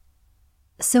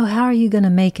So how are you going to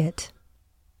make it?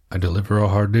 I deliver a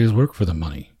hard day's work for the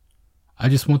money. I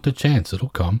just want the chance, it'll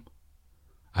come.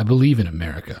 I believe in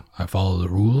America. I follow the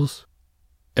rules.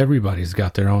 Everybody's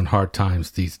got their own hard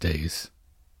times these days.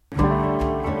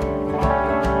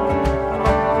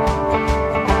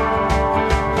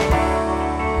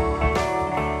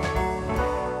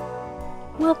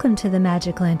 Welcome to the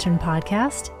Magic Lantern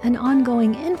Podcast, an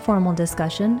ongoing informal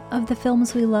discussion of the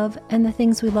films we love and the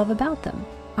things we love about them.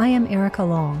 I am Erica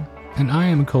Long. And I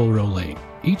am Cole Rolane.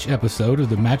 Each episode of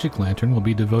the Magic Lantern will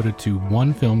be devoted to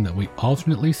one film that we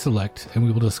alternately select, and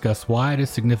we will discuss why it is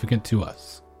significant to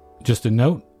us. Just a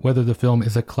note, whether the film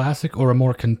is a classic or a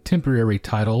more contemporary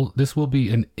title, this will be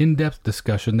an in-depth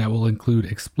discussion that will include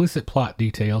explicit plot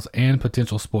details and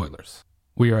potential spoilers.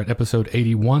 We are at episode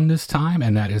 81 this time,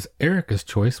 and that is Erica's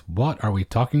choice. What are we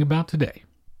talking about today?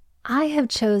 I have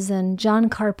chosen John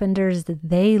Carpenter's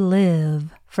They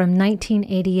Live from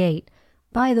 1988.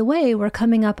 By the way, we're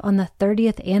coming up on the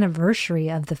 30th anniversary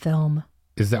of the film.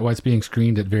 Is that why it's being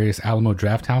screened at various Alamo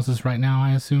draft houses right now,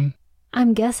 I assume?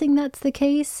 I'm guessing that's the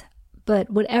case,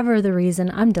 but whatever the reason,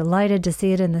 I'm delighted to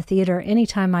see it in the theater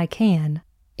anytime I can.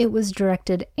 It was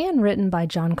directed and written by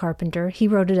John Carpenter. He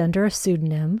wrote it under a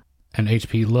pseudonym. An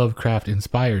H.P.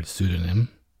 Lovecraft-inspired pseudonym.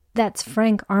 That's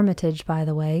Frank Armitage, by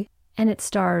the way. And it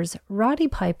stars Roddy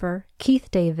Piper,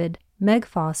 Keith David, Meg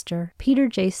Foster, Peter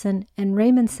Jason, and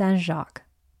Raymond Saint-Jacques.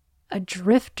 A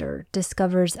drifter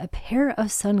discovers a pair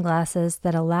of sunglasses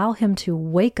that allow him to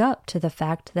wake up to the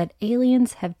fact that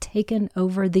aliens have taken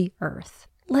over the Earth.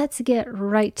 Let's get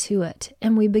right to it,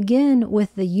 and we begin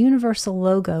with the Universal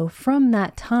logo from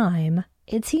that time.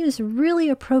 It seems really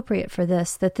appropriate for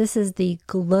this, that this is the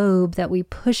globe that we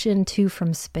push into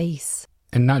from space.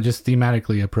 And not just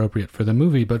thematically appropriate for the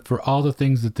movie, but for all the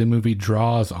things that the movie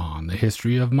draws on. The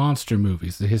history of monster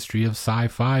movies, the history of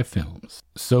sci-fi films.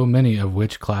 So many of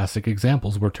which classic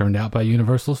examples were turned out by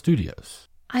Universal Studios.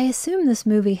 I assume this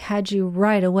movie had you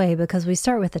right away because we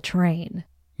start with a train.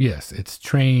 Yes, it's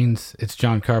trains, it's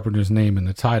John Carpenter's name in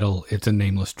the title, it's a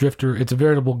nameless drifter, it's a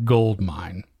veritable gold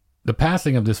mine. The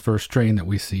passing of this first train that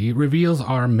we see reveals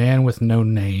our man with no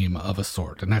name of a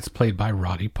sort, and that's played by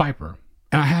Roddy Piper.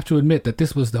 And I have to admit that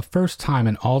this was the first time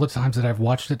in all the times that I've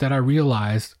watched it that I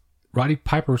realized Roddy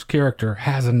Piper's character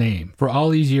has a name. For all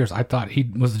these years, I thought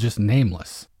he was just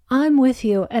nameless. I'm with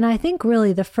you, and I think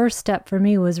really the first step for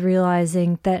me was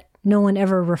realizing that no one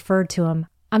ever referred to him.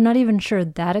 I'm not even sure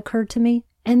that occurred to me.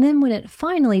 And then when it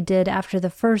finally did, after the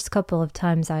first couple of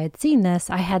times I had seen this,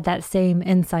 I had that same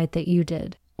insight that you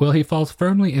did. Well, he falls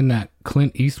firmly in that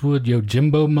Clint Eastwood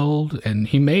Yojimbo mold, and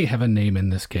he may have a name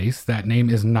in this case. That name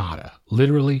is nada,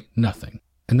 literally nothing.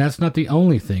 And that's not the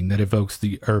only thing that evokes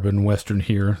the urban western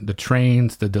here. The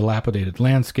trains, the dilapidated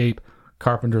landscape,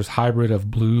 Carpenter's hybrid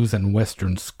of blues and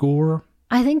western score.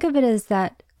 I think of it as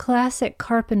that classic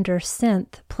Carpenter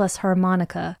synth plus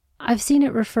harmonica. I've seen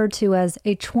it referred to as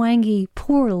a twangy,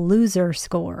 poor loser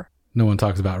score. No one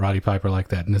talks about Roddy Piper like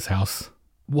that in this house.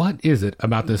 What is it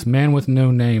about this man with no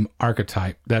name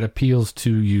archetype that appeals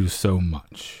to you so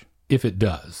much, if it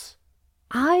does?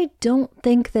 I don't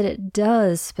think that it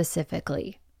does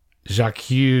specifically. Jacques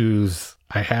Hughes.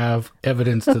 I have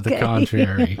evidence to the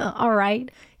contrary. All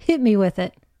right, hit me with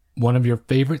it. One of your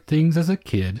favorite things as a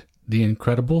kid, the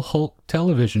Incredible Hulk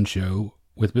television show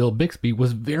with Bill Bixby,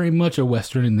 was very much a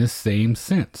Western in this same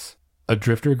sense. A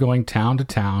drifter going town to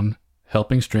town,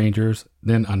 helping strangers,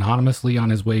 then anonymously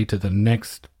on his way to the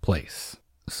next place.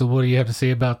 So what do you have to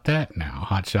say about that now,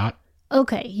 Hotshot?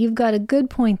 Okay, you've got a good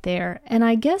point there, and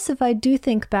I guess if I do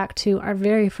think back to our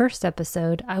very first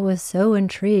episode, I was so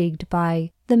intrigued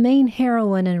by the main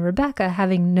heroine and Rebecca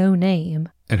having no name.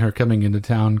 And her coming into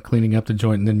town, cleaning up the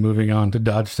joint, and then moving on to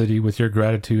Dodge City with your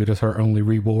gratitude as her only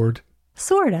reward.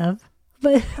 Sort of,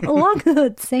 but along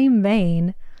the same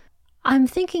vein, I'm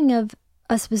thinking of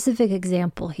a specific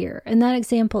example here, and that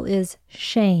example is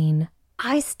Shane.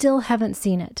 I still haven't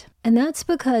seen it, and that's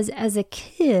because as a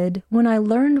kid, when I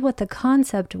learned what the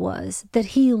concept was, that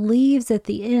he leaves at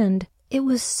the end, it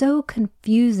was so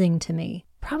confusing to me.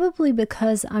 Probably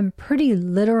because I'm pretty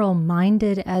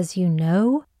literal-minded, as you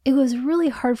know. It was really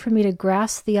hard for me to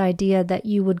grasp the idea that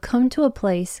you would come to a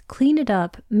place, clean it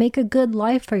up, make a good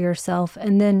life for yourself,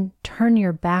 and then turn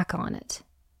your back on it.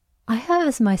 I have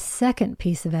as my second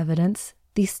piece of evidence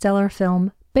the stellar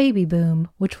film Baby Boom,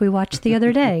 which we watched the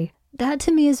other day. That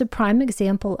to me is a prime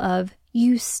example of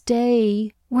you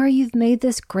stay where you've made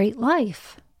this great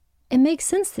life. It makes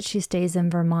sense that she stays in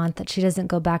Vermont, that she doesn't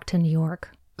go back to New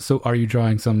York. So are you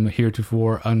drawing some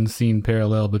heretofore unseen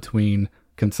parallel between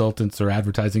consultants or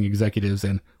advertising executives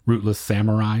and Rootless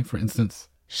Samurai, for instance?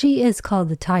 She is called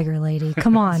the Tiger Lady.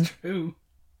 Come on. That's true.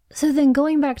 So then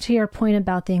going back to your point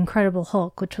about the Incredible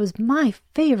Hulk, which was my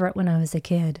favorite when I was a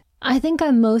kid, I think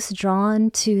I'm most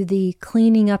drawn to the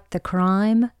cleaning up the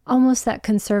crime, almost that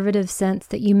conservative sense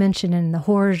that you mentioned in the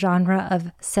horror genre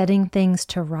of setting things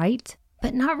to right,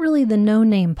 but not really the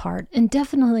no-name part, and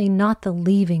definitely not the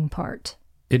leaving part.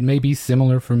 It may be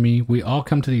similar for me. We all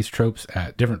come to these tropes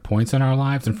at different points in our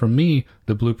lives, and for me,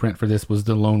 the blueprint for this was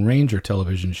the Lone Ranger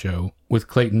television show with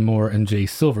Clayton Moore and Jay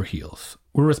Silverheels.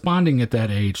 We're responding at that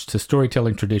age to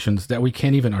storytelling traditions that we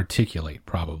can't even articulate,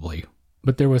 probably.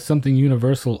 But there was something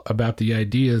universal about the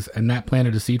ideas, and that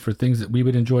planted a seed for things that we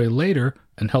would enjoy later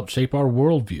and help shape our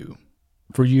worldview.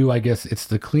 For you, I guess it's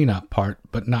the cleanup part,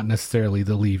 but not necessarily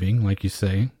the leaving, like you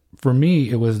say. For me,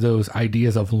 it was those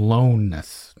ideas of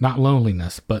loneness, not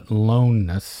loneliness, but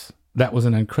loneness. That was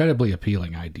an incredibly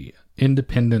appealing idea.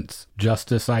 Independence,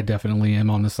 justice, I definitely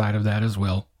am on the side of that as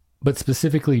well. But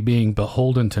specifically being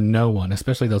beholden to no one,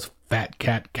 especially those fat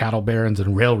cat cattle barons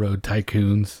and railroad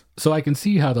tycoons. So I can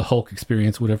see how the Hulk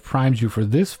experience would have primed you for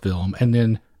this film, and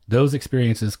then those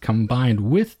experiences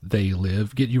combined with They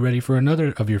Live get you ready for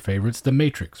another of your favorites, The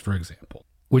Matrix, for example.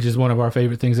 Which is one of our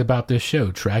favorite things about this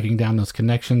show, tracking down those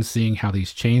connections, seeing how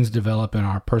these chains develop in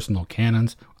our personal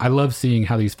canons. I love seeing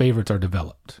how these favorites are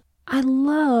developed. I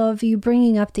love you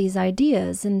bringing up these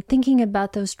ideas and thinking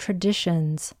about those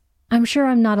traditions. I'm sure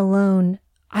I'm not alone.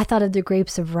 I thought of the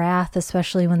Grapes of Wrath,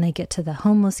 especially when they get to the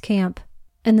homeless camp,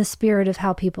 and the spirit of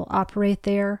how people operate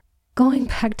there. Going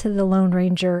back to the Lone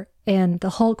Ranger and the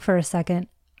Hulk for a second,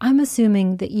 I'm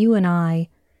assuming that you and I,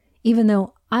 even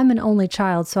though I'm an only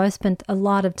child, so I spent a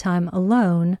lot of time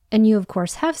alone, and you of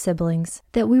course have siblings,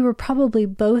 that we were probably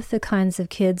both the kinds of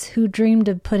kids who dreamed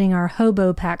of putting our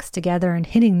hobo packs together and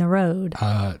hitting the road.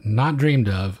 Not dreamed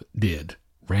of, did.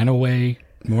 Ran away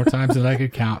more times than I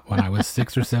could count when I was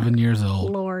 6 or 7 years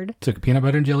old. Lord. Took peanut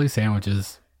butter and jelly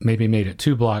sandwiches, maybe made it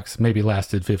 2 blocks, maybe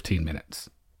lasted 15 minutes.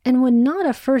 And when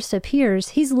Nada first appears,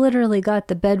 he's literally got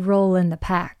the bedroll in the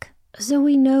pack. So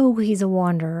we know he's a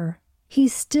wanderer.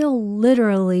 He's still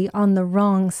literally on the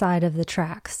wrong side of the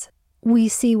tracks. We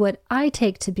see what I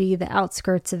take to be the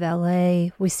outskirts of LA.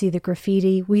 We see the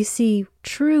graffiti. We see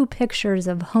true pictures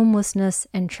of homelessness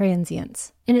and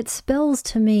transience. And it spells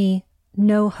to me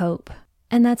no hope.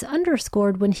 And that's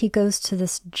underscored when he goes to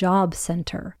this job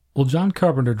center. Well, John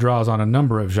Carpenter draws on a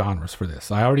number of genres for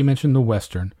this. I already mentioned the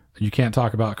Western. You can't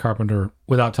talk about Carpenter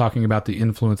without talking about the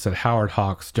influence that Howard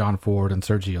Hawks, John Ford, and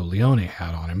Sergio Leone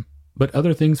had on him. But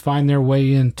other things find their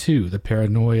way in too. The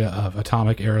paranoia of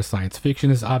atomic-era science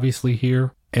fiction is obviously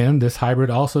here. And this hybrid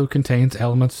also contains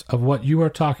elements of what you are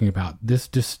talking about, this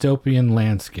dystopian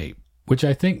landscape, which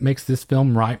I think makes this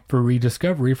film ripe for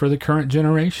rediscovery for the current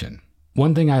generation.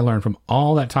 One thing I learned from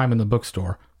all that time in the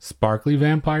bookstore, sparkly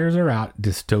vampires are out,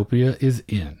 dystopia is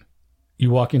in.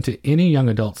 You walk into any young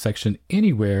adult section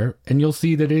anywhere, and you'll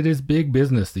see that it is big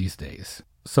business these days.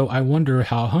 So I wonder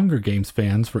how Hunger Games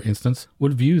fans, for instance,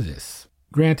 would view this.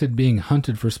 Granted, being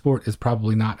hunted for sport is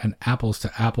probably not an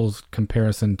apples-to-apples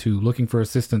comparison to looking for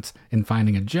assistance in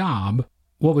finding a job.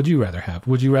 What would you rather have?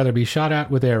 Would you rather be shot at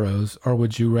with arrows, or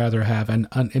would you rather have an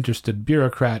uninterested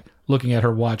bureaucrat looking at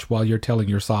her watch while you're telling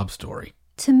your sob story?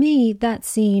 To me, that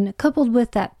scene, coupled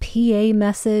with that PA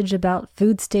message about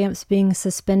food stamps being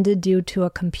suspended due to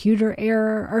a computer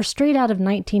error, are straight out of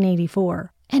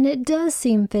 1984. And it does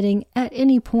seem fitting at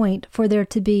any point for there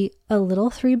to be a little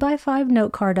 3x5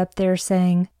 note card up there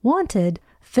saying, "Wanted,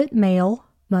 fit male,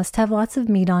 must have lots of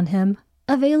meat on him,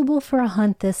 available for a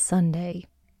hunt this Sunday."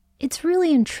 It's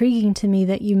really intriguing to me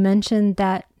that you mentioned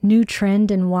that new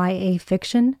trend in YA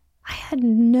fiction. I had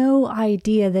no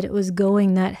idea that it was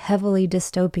going that heavily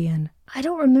dystopian. I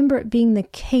don't remember it being the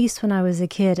case when I was a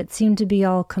kid. It seemed to be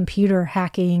all computer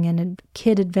hacking and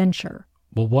kid adventure.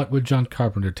 Well, what would John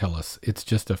Carpenter tell us? It's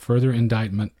just a further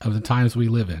indictment of the times we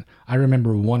live in. I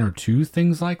remember 1 or 2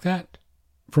 things like that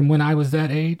from when I was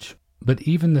that age. But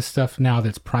even the stuff now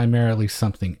that's primarily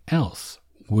something else,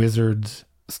 wizards,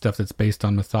 stuff that's based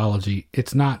on mythology,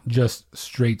 it's not just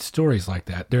straight stories like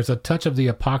that. There's a touch of the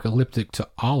apocalyptic to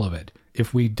all of it.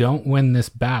 If we don't win this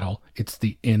battle, it's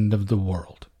the end of the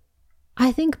world.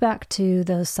 I think back to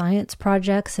those science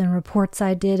projects and reports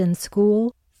I did in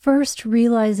school. First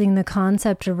realizing the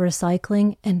concept of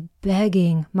recycling and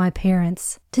begging my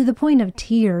parents, to the point of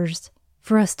tears,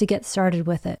 for us to get started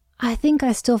with it. I think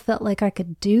I still felt like I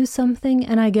could do something,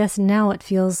 and I guess now it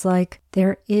feels like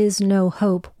there is no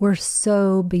hope. We're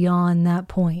so beyond that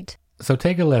point. So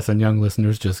take a lesson, young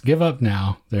listeners. Just give up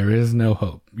now. There is no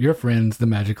hope. Your friends, the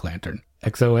Magic Lantern.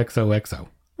 XOXOXO.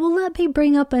 Well, let me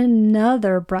bring up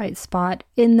another bright spot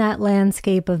in that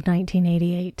landscape of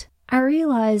 1988. I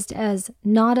realized as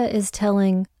Nada is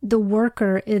telling the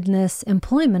worker in this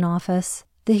employment office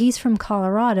that he's from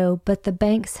Colorado, but the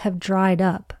banks have dried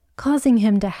up, causing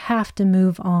him to have to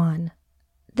move on.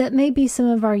 That maybe some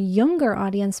of our younger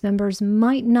audience members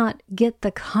might not get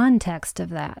the context of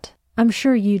that. I'm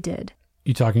sure you did.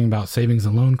 You talking about savings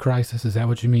and loan crisis? Is that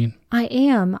what you mean? I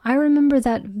am. I remember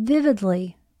that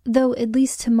vividly, though at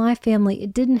least to my family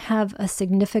it didn't have a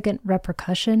significant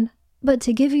repercussion. But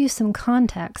to give you some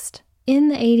context, in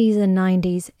the 80s and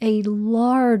 90s, a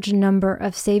large number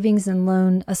of savings and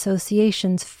loan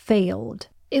associations failed.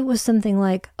 It was something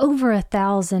like over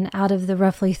 1,000 out of the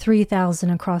roughly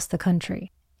 3,000 across the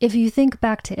country. If you think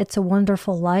back to It's a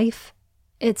Wonderful Life,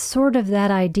 it's sort of that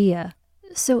idea.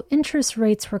 So interest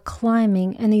rates were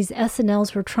climbing and these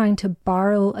S&Ls were trying to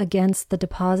borrow against the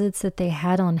deposits that they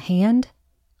had on hand.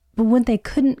 But when they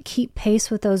couldn't keep pace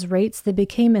with those rates, they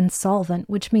became insolvent,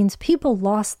 which means people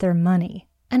lost their money.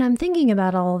 And I'm thinking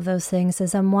about all of those things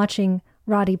as I'm watching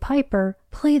Roddy Piper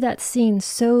play that scene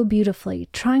so beautifully,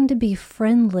 trying to be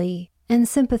friendly and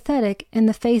sympathetic in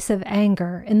the face of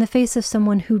anger, in the face of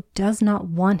someone who does not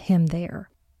want him there.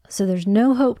 So there's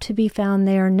no hope to be found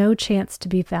there, no chance to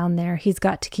be found there. He's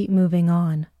got to keep moving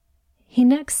on. He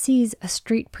next sees a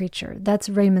street preacher, that's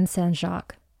Raymond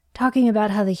Saint-Jacques, talking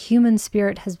about how the human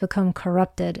spirit has become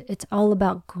corrupted. It's all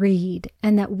about greed,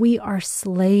 and that we are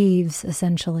slaves,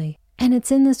 essentially. And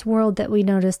it's in this world that we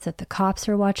notice that the cops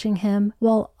are watching him,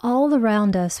 while all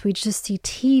around us we just see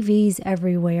TVs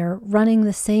everywhere running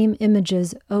the same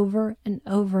images over and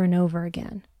over and over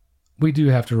again. We do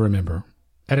have to remember,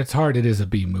 at its heart it is a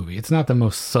B movie. It's not the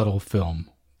most subtle film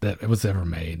that was ever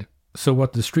made. So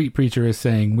what the street preacher is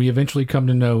saying, we eventually come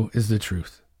to know is the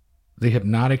truth. The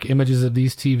hypnotic images of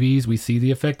these TVs, we see the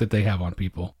effect that they have on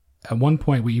people. At one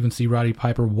point we even see Roddy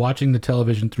Piper watching the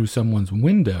television through someone's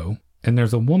window, and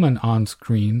there's a woman on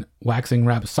screen waxing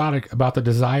rhapsodic about the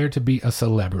desire to be a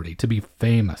celebrity, to be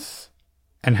famous,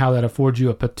 and how that affords you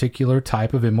a particular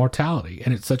type of immortality.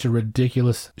 And it's such a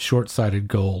ridiculous, short-sighted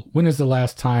goal. When is the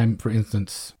last time, for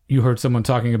instance, you heard someone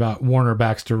talking about Warner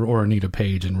Baxter or Anita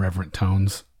Page in reverent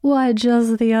tones? Why,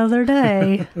 just the other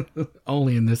day.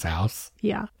 Only in this house.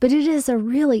 Yeah, but it is a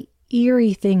really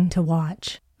eerie thing to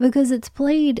watch because it's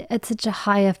played at such a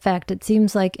high effect. It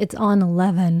seems like it's on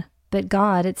 11. But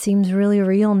God, it seems really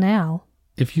real now.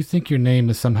 If you think your name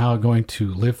is somehow going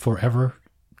to live forever,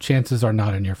 chances are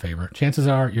not in your favor. Chances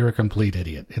are you're a complete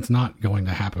idiot. It's not going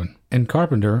to happen. And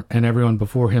Carpenter and everyone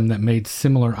before him that made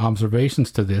similar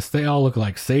observations to this, they all look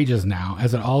like sages now,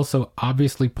 as it also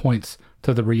obviously points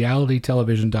to the reality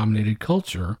television-dominated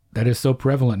culture that is so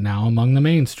prevalent now among the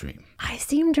mainstream. I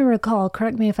seem to recall,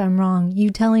 correct me if I'm wrong, you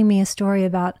telling me a story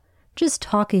about just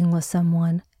talking with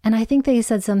someone. And I think they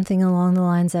said something along the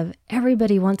lines of,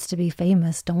 everybody wants to be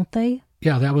famous, don't they?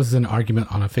 Yeah, that was an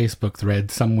argument on a Facebook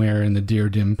thread somewhere in the dear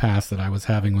dim past that I was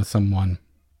having with someone.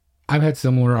 I've had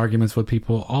similar arguments with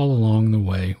people all along the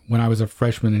way. When I was a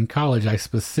freshman in college, I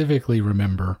specifically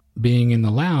remember being in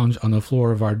the lounge on the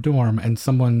floor of our dorm and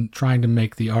someone trying to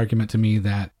make the argument to me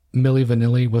that Milli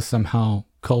Vanilli was somehow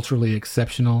culturally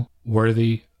exceptional,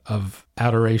 worthy of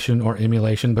adoration or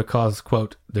emulation because,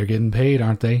 quote, they're getting paid,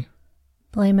 aren't they?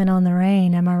 Blame it on the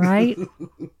rain, am I right?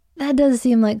 That does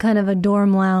seem like kind of a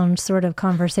dorm lounge sort of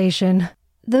conversation.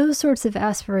 Those sorts of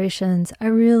aspirations I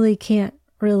really can't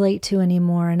relate to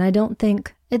anymore, and I don't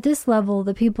think at this level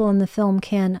the people in the film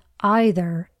can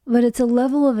either. But it's a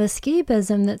level of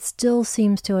escapism that still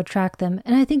seems to attract them,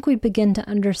 and I think we begin to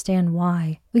understand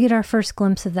why. We get our first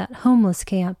glimpse of that homeless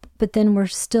camp, but then we're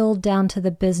still down to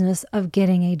the business of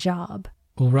getting a job.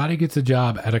 Well, Roddy gets a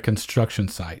job at a construction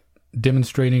site,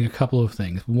 demonstrating a couple of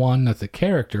things. One, that the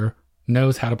character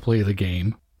knows how to play the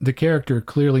game. The character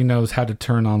clearly knows how to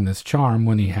turn on this charm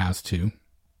when he has to.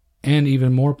 And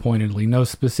even more pointedly, knows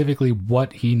specifically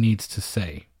what he needs to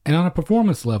say. And on a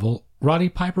performance level, Roddy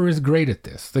Piper is great at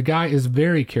this. The guy is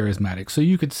very charismatic, so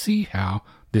you could see how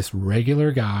this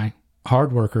regular guy,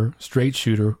 hard worker, straight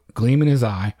shooter, gleam in his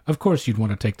eye, of course you'd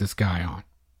want to take this guy on.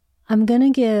 I'm going to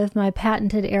give my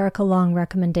patented Erica Long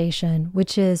recommendation,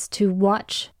 which is to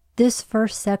watch this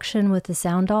first section with the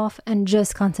sound off and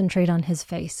just concentrate on his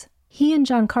face. He and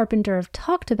John Carpenter have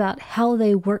talked about how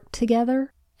they work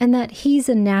together and that he's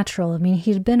a natural. I mean,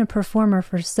 he'd been a performer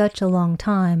for such a long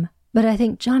time, but I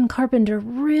think John Carpenter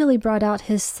really brought out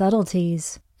his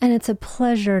subtleties, and it's a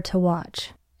pleasure to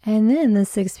watch. And then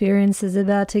this experience is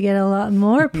about to get a lot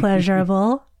more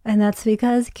pleasurable, and that's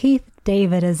because Keith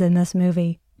David is in this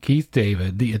movie. Keith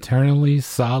David, the eternally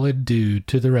solid dude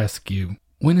to the rescue.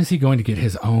 When is he going to get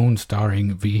his own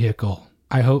starring vehicle?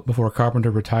 I hope before Carpenter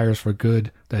retires for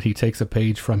good that he takes a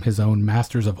page from his own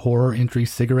Masters of Horror entry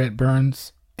Cigarette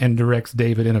Burns and directs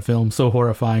David in a film so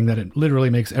horrifying that it literally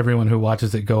makes everyone who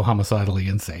watches it go homicidally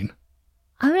insane.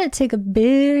 I'm going to take a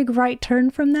big right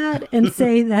turn from that and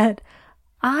say that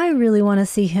I really want to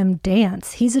see him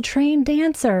dance. He's a trained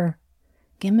dancer.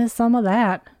 Give me some of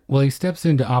that. Well, he steps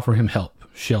in to offer him help,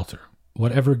 shelter,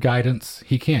 whatever guidance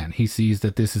he can. He sees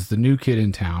that this is the new kid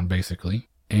in town, basically,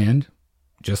 and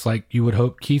just like you would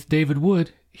hope Keith David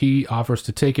would, he offers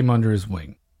to take him under his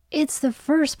wing. It's the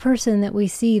first person that we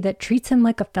see that treats him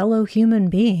like a fellow human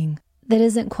being, that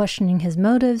isn't questioning his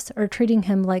motives or treating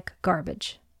him like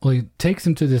garbage. Well, he takes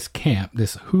him to this camp,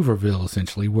 this Hooverville,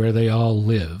 essentially, where they all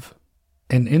live.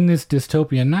 And in this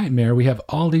dystopian nightmare, we have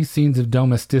all these scenes of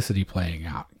domesticity playing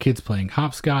out. Kids playing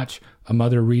hopscotch, a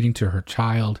mother reading to her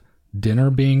child, dinner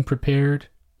being prepared.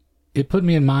 It put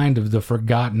me in mind of the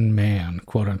forgotten man,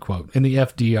 quote unquote, in the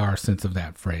FDR sense of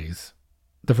that phrase.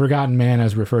 The forgotten man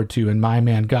as referred to in My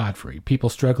Man Godfrey, people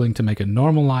struggling to make a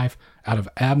normal life out of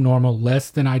abnormal, less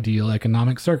than ideal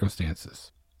economic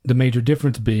circumstances. The major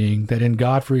difference being that in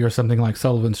Godfrey or something like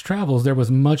Sullivan's Travels, there was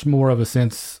much more of a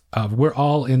sense of we're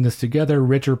all in this together,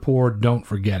 rich or poor, don't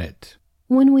forget it.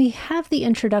 When we have the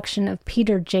introduction of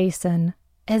Peter Jason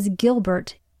as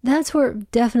Gilbert, that's where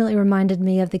it definitely reminded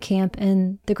me of the camp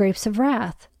in The Grapes of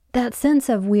Wrath. That sense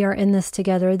of we are in this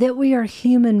together, that we are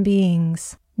human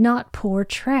beings, not poor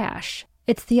trash.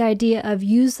 It's the idea of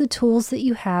use the tools that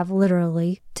you have,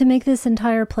 literally, to make this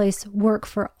entire place work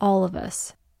for all of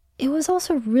us. It was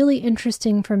also really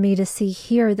interesting for me to see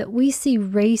here that we see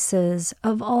races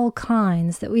of all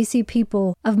kinds, that we see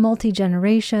people of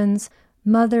multi-generations,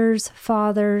 mothers,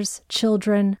 fathers,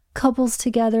 children, couples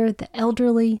together, the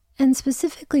elderly. And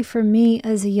specifically for me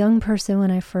as a young person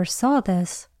when I first saw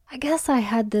this, I guess I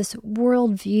had this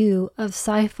worldview of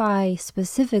sci-fi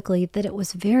specifically that it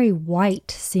was very white,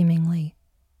 seemingly.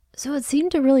 So it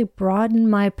seemed to really broaden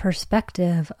my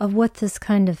perspective of what this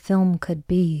kind of film could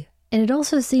be. And it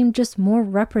also seemed just more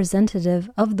representative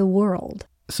of the world.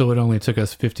 So it only took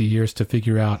us 50 years to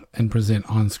figure out and present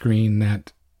on screen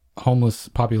that homeless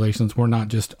populations were not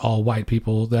just all white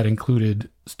people, that included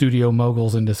studio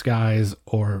moguls in disguise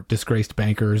or disgraced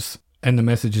bankers. And the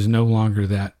message is no longer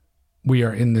that we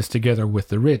are in this together with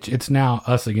the rich. It's now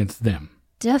us against them.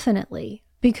 Definitely.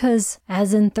 Because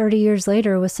as in 30 years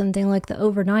later with something like The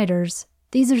Overnighters,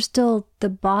 these are still the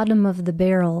bottom of the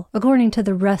barrel, according to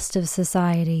the rest of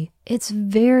society. It's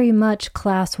very much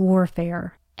class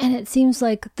warfare. And it seems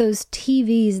like those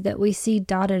TVs that we see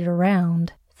dotted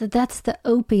around, that's the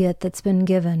opiate that's been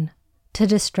given to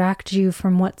distract you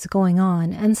from what's going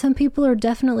on. And some people are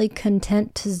definitely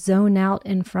content to zone out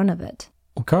in front of it.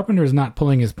 Well, Carpenter is not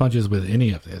pulling his punches with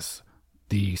any of this.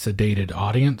 The sedated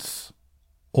audience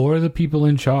or the people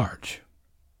in charge.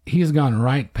 He has gone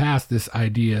right past this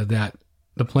idea that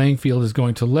the playing field is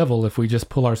going to level if we just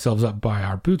pull ourselves up by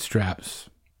our bootstraps.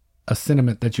 A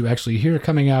sentiment that you actually hear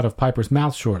coming out of Piper's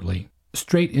mouth shortly,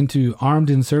 straight into armed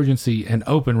insurgency and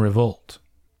open revolt.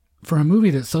 For a movie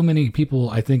that so many people,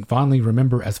 I think, fondly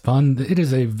remember as fun, it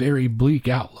is a very bleak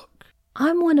outlook.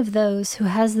 I'm one of those who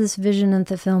has this vision of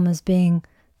the film as being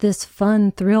this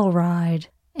fun thrill ride,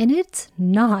 and it's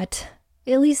not.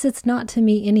 At least it's not to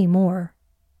me anymore.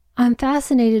 I'm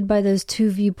fascinated by those two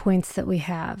viewpoints that we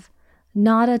have.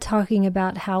 Nada talking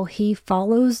about how he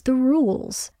follows the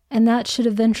rules, and that should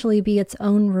eventually be its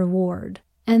own reward.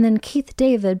 And then Keith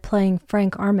David playing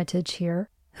Frank Armitage here,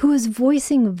 who is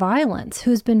voicing violence,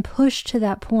 who's been pushed to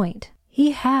that point.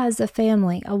 He has a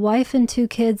family, a wife and 2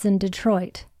 kids in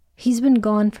Detroit. He's been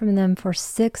gone from them for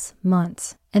 6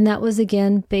 months. And that was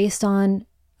again based on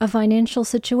a financial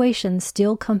situation.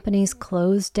 Steel companies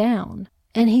closed down.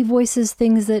 And he voices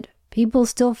things that people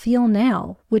still feel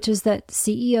now, which is that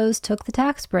CEOs took the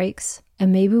tax breaks,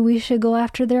 and maybe we should go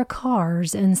after their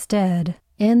cars instead,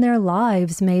 and their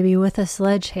lives maybe with a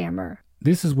sledgehammer.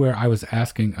 This is where I was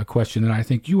asking a question that I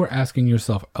think you were asking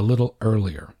yourself a little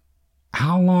earlier.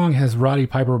 How long has Roddy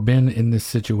Piper been in this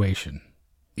situation?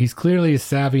 He's clearly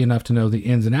savvy enough to know the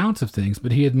ins and outs of things,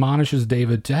 but he admonishes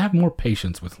David to have more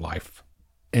patience with life.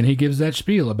 And he gives that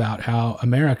spiel about how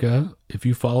America, if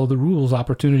you follow the rules,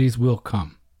 opportunities will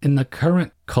come. In the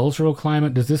current cultural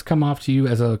climate, does this come off to you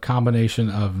as a combination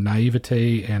of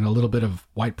naivete and a little bit of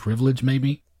white privilege,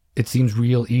 maybe? It seems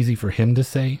real easy for him to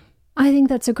say. I think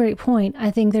that's a great point.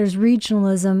 I think there's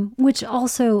regionalism, which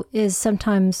also is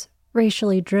sometimes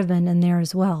racially driven in there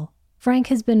as well. Frank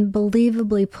has been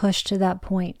believably pushed to that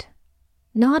point.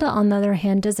 Nada, on the other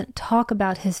hand, doesn't talk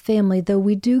about his family, though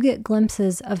we do get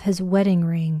glimpses of his wedding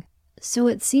ring. So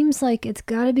it seems like it's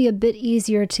got to be a bit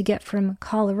easier to get from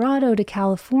Colorado to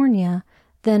California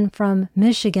than from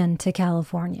Michigan to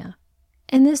California.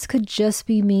 And this could just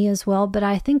be me as well, but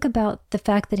I think about the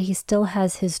fact that he still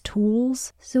has his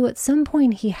tools. So at some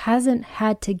point, he hasn't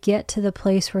had to get to the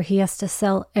place where he has to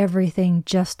sell everything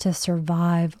just to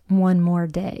survive one more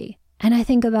day. And I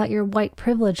think about your white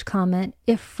privilege comment.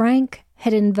 If Frank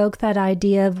had invoked that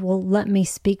idea of, well, let me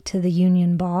speak to the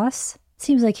union boss, it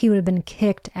seems like he would have been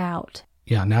kicked out.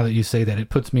 Yeah, now that you say that, it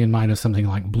puts me in mind of something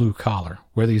like Blue Collar,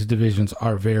 where these divisions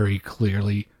are very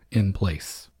clearly in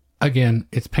place. Again,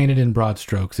 it's painted in broad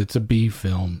strokes. It's a B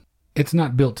film. It's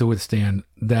not built to withstand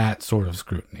that sort of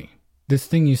scrutiny. This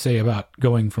thing you say about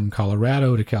going from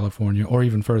Colorado to California, or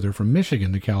even further from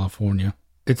Michigan to California,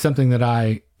 it's something that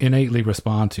I innately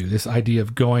respond to, this idea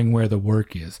of going where the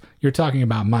work is. You're talking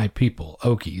about my people,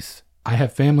 Okies. I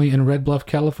have family in Red Bluff,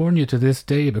 California to this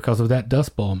day because of that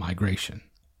Dust Bowl migration.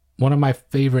 One of my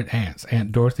favorite aunts,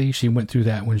 Aunt Dorothy, she went through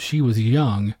that when she was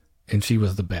young, and she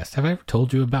was the best. Have I ever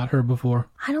told you about her before?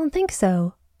 I don't think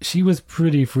so. She was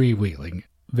pretty freewheeling,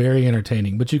 very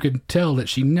entertaining, but you could tell that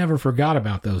she never forgot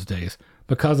about those days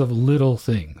because of little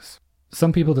things.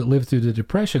 Some people that lived through the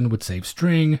Depression would save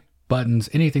string, buttons,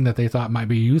 anything that they thought might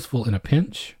be useful in a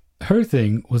pinch. Her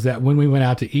thing was that when we went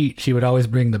out to eat, she would always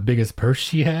bring the biggest purse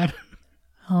she had.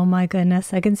 Oh my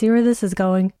goodness, I can see where this is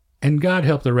going. And God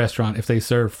help the restaurant if they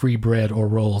serve free bread or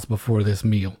rolls before this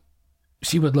meal.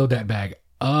 She would load that bag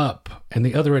up, and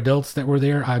the other adults that were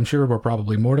there, I'm sure, were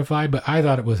probably mortified, but I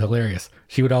thought it was hilarious.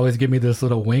 She would always give me this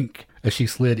little wink as she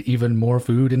slid even more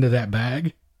food into that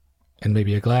bag, and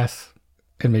maybe a glass,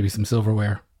 and maybe some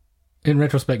silverware. In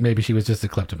retrospect, maybe she was just a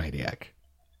kleptomaniac.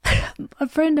 A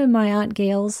friend of my Aunt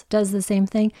Gail's does the same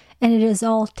thing, and it is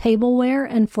all tableware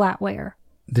and flatware.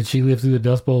 Did she live through the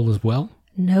Dust Bowl as well?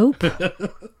 Nope.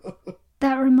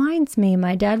 That reminds me,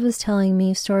 my dad was telling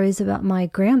me stories about my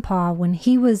grandpa when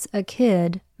he was a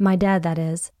kid, my dad that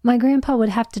is. My grandpa would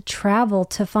have to travel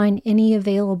to find any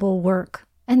available work,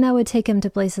 and that would take him to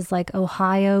places like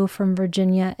Ohio from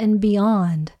Virginia and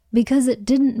beyond. Because it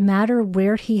didn't matter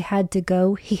where he had to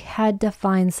go, he had to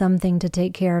find something to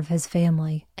take care of his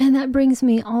family. And that brings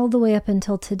me all the way up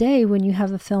until today when you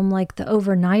have a film like The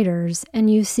Overnighters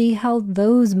and you see how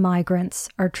those migrants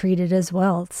are treated as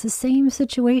well. It's the same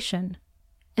situation.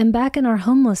 And back in our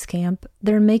homeless camp,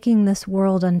 they're making this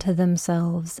world unto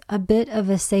themselves, a bit of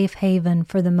a safe haven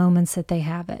for the moments that they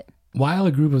have it. While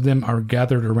a group of them are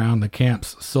gathered around the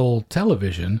camp's sole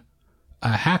television,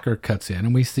 a hacker cuts in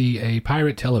and we see a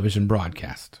pirate television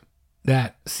broadcast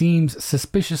that seems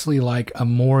suspiciously like a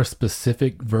more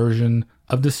specific version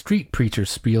of the street preacher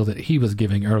spiel that he was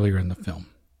giving earlier in the film.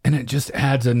 And it just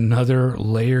adds another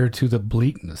layer to the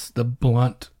bleakness. The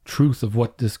blunt truth of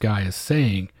what this guy is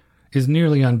saying is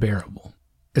nearly unbearable,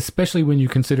 especially when you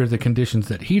consider the conditions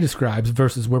that he describes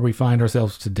versus where we find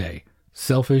ourselves today,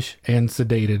 selfish and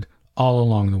sedated all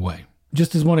along the way.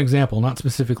 Just as one example, not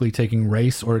specifically taking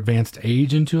race or advanced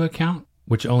age into account,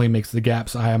 which only makes the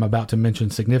gaps I am about to mention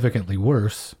significantly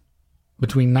worse,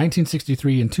 between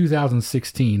 1963 and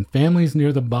 2016, families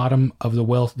near the bottom of the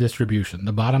wealth distribution,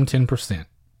 the bottom 10%,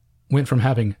 went from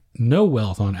having no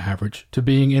wealth on average to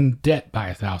being in debt by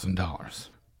 $1,000.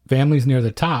 Families near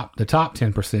the top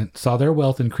 10%, saw their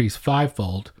wealth increase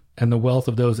 5-fold, and the wealth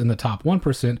of those in the top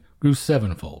 1% grew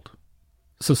 7-fold.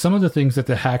 So some of the things that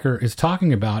the hacker is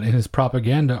talking about in his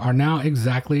propaganda are now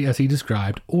exactly as he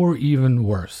described, or even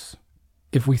worse.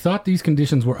 If we thought these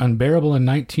conditions were unbearable in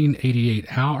 1988,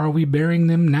 how are we bearing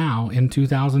them now in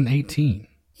 2018?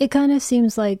 It kind of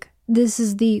seems like this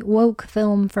is the woke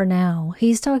film for now.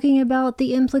 He's talking about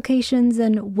the implications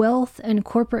and wealth and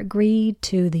corporate greed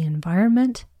to the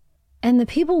environment, and the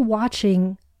people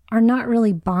watching are not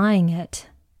really buying it.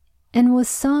 And with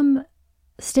some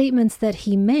statements that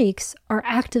he makes are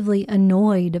actively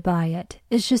annoyed by it.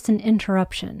 It's just an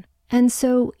interruption. And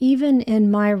so even in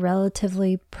my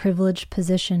relatively privileged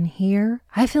position here,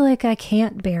 I feel like I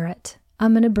can't bear it.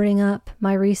 I'm going to bring up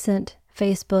my recent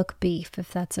Facebook beef,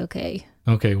 if that's okay.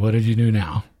 Okay, what did you do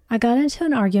now? I got into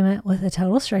an argument with a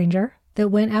total stranger that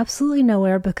went absolutely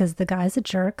nowhere because the guy's a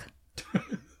jerk.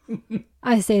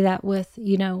 I say that with,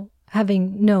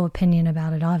 having no opinion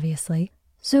about it, obviously.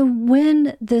 So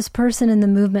when this person in the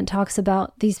movement talks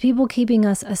about these people keeping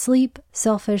us asleep,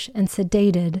 selfish, and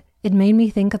sedated, it made me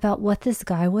think about what this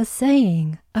guy was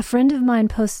saying. A friend of mine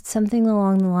posted something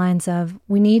along the lines of,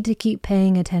 we need to keep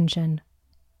paying attention.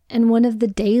 And one of the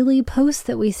daily posts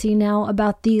that we see now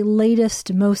about the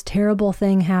latest, most terrible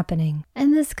thing happening.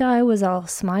 And this guy was all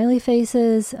smiley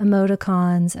faces,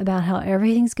 emoticons, about how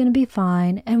everything's going to be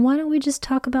fine, and why don't we just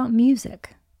talk about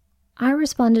music? I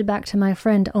responded back to my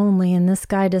friend only, and this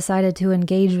guy decided to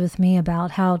engage with me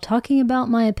about how talking about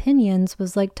my opinions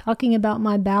was like talking about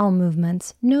my bowel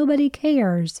movements. Nobody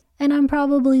cares, and I'm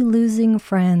probably losing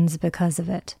friends because of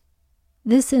it.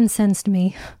 This incensed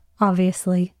me,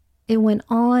 obviously. It went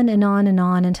on and on and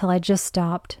on until I just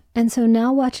stopped. And so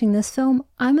now watching this film,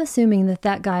 I'm assuming that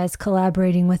that guy is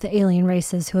collaborating with the alien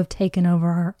races who have taken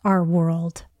over our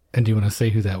world. And do you want to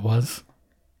say who that was?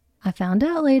 I found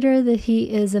out later that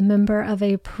he is a member of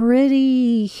a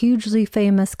pretty hugely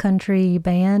famous country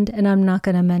band, and I'm not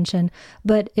going to mention,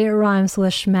 but it rhymes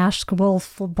with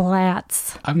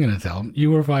Schmaschwolf-Blatz. I'm going to tell him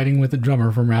you were fighting with the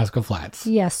drummer from Rascal Flatts.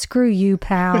 Yeah, screw you,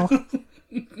 pal.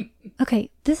 Okay,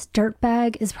 this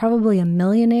dirtbag is probably a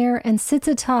millionaire and sits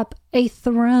atop a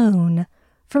throne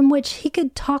from which he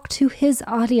could talk to his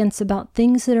audience about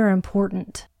things that are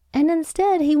important. And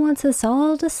instead, he wants us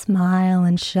all to smile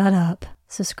and shut up.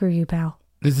 So screw you, pal.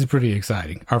 This is pretty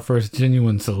exciting. Our first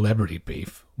genuine celebrity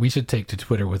beef. We should take to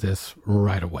Twitter with this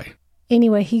right away.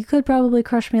 Anyway, he could probably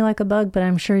crush me like a bug, but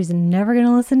I'm sure he's never going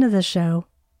to listen to this show.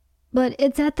 But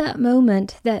it's at that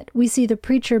moment that we see the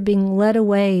preacher being led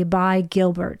away by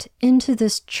Gilbert into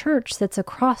this church that's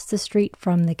across the street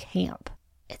from the camp.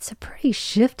 It's a pretty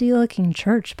shifty looking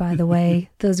church, by the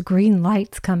way, those green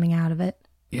lights coming out of it.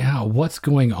 Yeah, what's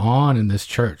going on in this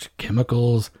church?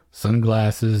 Chemicals,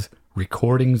 sunglasses,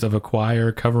 recordings of a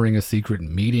choir covering a secret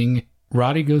meeting.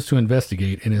 Roddy goes to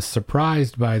investigate and is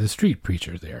surprised by the street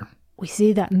preacher there. We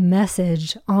see that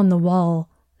message on the wall.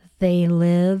 They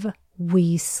live,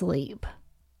 we sleep.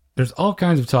 There's all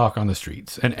kinds of talk on the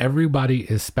streets, and everybody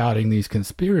is spouting these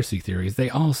conspiracy theories. They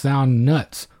all sound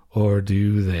nuts, or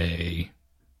do they?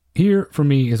 Here, for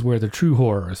me, is where the true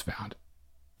horror is found.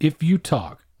 If you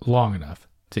talk long enough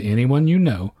to anyone you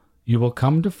know, you will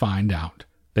come to find out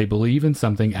they believe in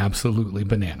something absolutely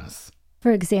bananas.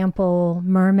 For example,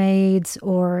 mermaids,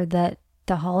 or that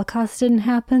the Holocaust didn't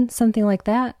happen, something like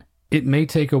that. It may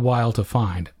take a while to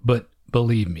find, but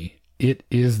believe me, it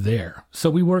is there. So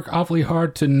we work awfully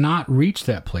hard to not reach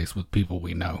that place with people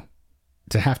we know.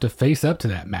 To have to face up to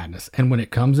that madness, and when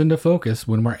it comes into focus,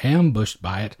 when we're ambushed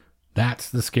by it, that's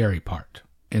the scary part.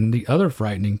 And the other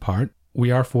frightening part, we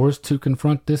are forced to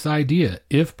confront this idea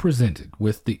if presented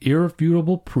with the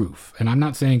irrefutable proof, and I'm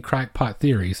not saying crackpot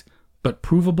theories, but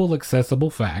provable, accessible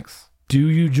facts. Do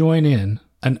you join in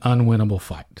an unwinnable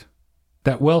fight?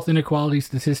 That wealth inequality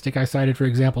statistic I cited, for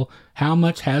example, how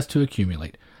much has to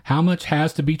accumulate? How much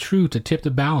has to be true to tip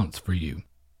the balance for you?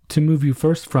 To move you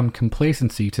first from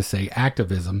complacency to, say,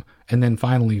 activism, and then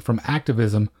finally from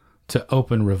activism to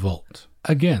open revolt.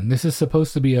 Again, this is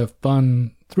supposed to be a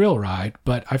fun thrill ride,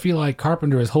 but I feel like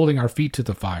Carpenter is holding our feet to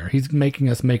the fire. He's making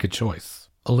us make a choice.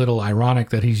 A little ironic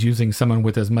that he's using someone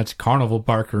with as much carnival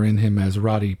barker in him as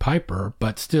Roddy Piper,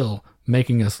 but still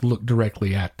making us look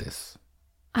directly at this.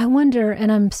 I wonder,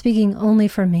 and I'm speaking only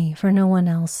for me, for no one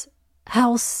else,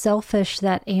 how selfish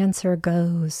that answer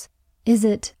goes. Is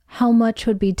it how much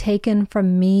would be taken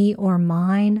from me or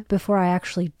mine before I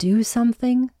actually do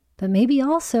something? But maybe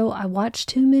also I watched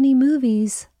too many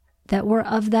movies that were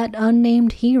of that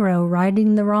unnamed hero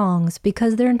righting the wrongs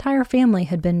because their entire family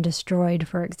had been destroyed,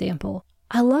 for example.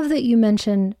 I love that you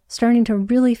mentioned starting to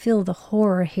really feel the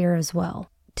horror here as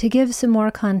well. To give some more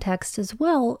context as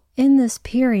well, in this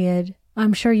period,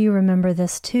 I'm sure you remember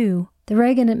this too, the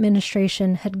Reagan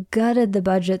administration had gutted the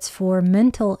budgets for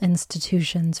mental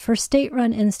institutions, for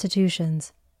state-run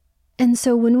institutions. And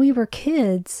so when we were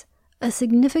kids, a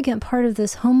significant part of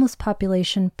this homeless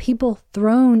population, people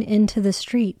thrown into the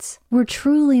streets, were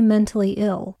truly mentally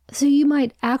ill. So you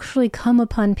might actually come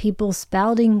upon people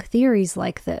spouting theories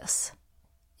like this.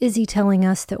 Is he telling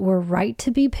us that we're right to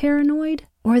be paranoid?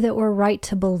 Or that we're right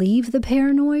to believe the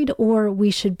paranoid? Or we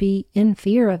should be in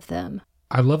fear of them?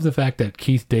 I love the fact that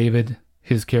Keith David,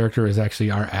 his character, is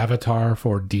actually our avatar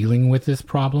for dealing with this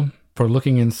problem, for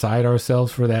looking inside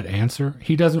ourselves for that answer.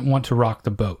 He doesn't want to rock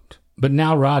the boat. But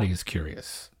now Roddy is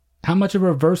curious. How much of a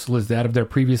reversal is that of their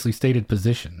previously stated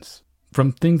positions?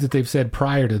 From things that they've said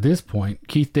prior to this point,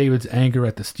 Keith David's anger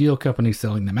at the steel company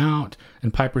selling them out,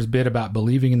 and Piper's bit about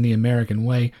believing in the American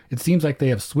way, it seems like they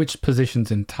have switched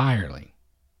positions entirely.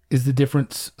 Is the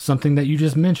difference something that you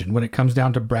just mentioned when it comes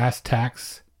down to brass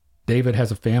tacks? David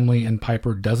has a family and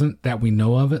Piper doesn't, that we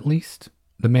know of at least?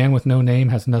 The man with no name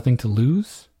has nothing to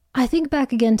lose? I think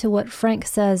back again to what Frank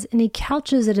says, and he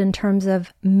couches it in terms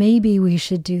of maybe we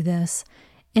should do this.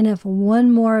 And if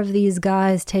one more of these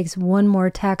guys takes one more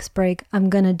tax break, I'm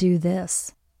going to do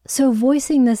this. So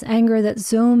voicing this anger that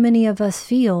so many of us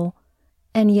feel,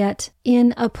 and yet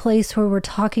in a place where we're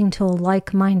talking to a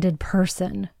like-minded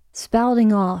person,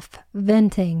 spouting off,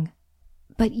 venting,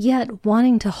 but yet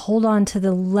wanting to hold on to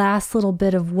the last little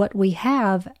bit of what we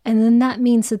have. And then that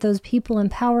means that those people in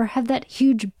power have that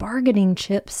huge bargaining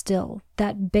chip still,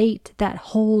 that bait, that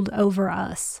hold over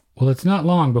us. Well, it's not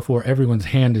long before everyone's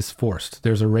hand is forced.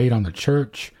 There's a raid on the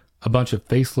church. A bunch of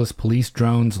faceless police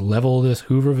drones level this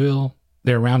Hooverville.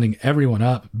 They're rounding everyone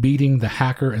up, beating the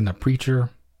hacker and the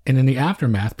preacher. And in the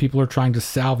aftermath, people are trying to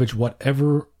salvage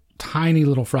whatever tiny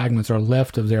little fragments are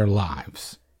left of their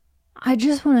lives. I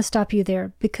just want to stop you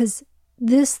there because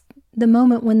the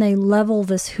moment when they level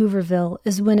this Hooverville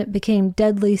is when it became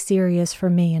deadly serious for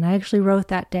me. And I actually wrote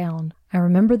that down. I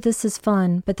remember this is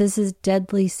fun, but this is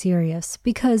deadly serious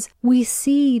because we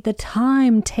see the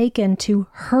time taken to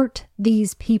hurt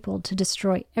these people, to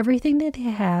destroy everything that they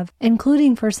have,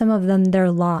 including for some of them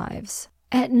their lives.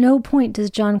 At no point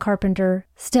does John Carpenter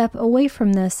step away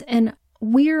from this, and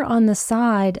we're on the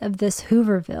side of this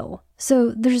Hooverville.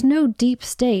 So there's no deep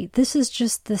state. This is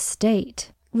just the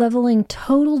state, leveling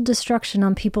total destruction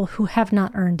on people who have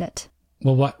not earned it.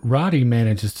 Well, what Roddy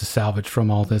manages to salvage from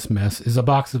all this mess is a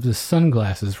box of his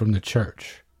sunglasses from the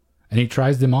church. And he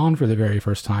tries them on for the very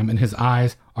first time, and his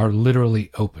eyes are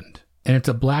literally opened. And it's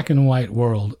a black and white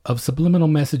world of subliminal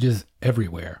messages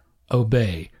everywhere.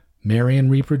 Obey, marry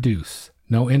and reproduce,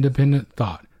 no independent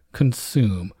thought,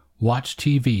 consume, watch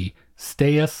TV,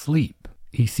 stay asleep.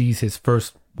 He sees his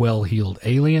first well-heeled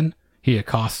alien. He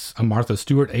accosts a Martha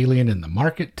Stewart alien in the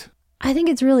market. I think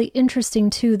it's really interesting,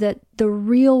 too, that the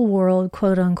real world,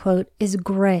 quote unquote, is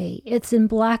gray. It's in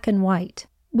black and white,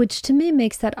 which to me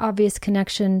makes that obvious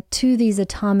connection to these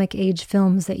atomic age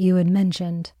films that you had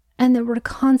mentioned, and that we're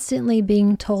constantly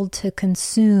being told to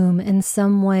consume in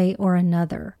some way or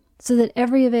another, so that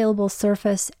every available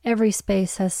surface, every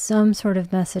space has some sort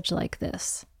of message like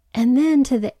this. And then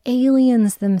to the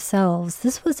aliens themselves,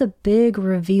 this was a big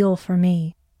reveal for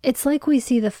me. It's like we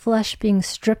see the flesh being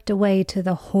stripped away to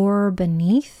the horror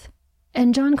beneath.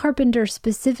 And John Carpenter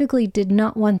specifically did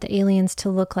not want the aliens to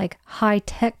look like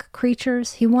high-tech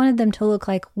creatures. He wanted them to look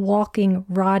like walking,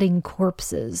 rotting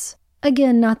corpses.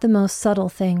 Again, not the most subtle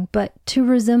thing, but to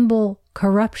resemble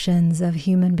corruptions of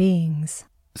human beings.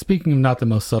 Speaking of not the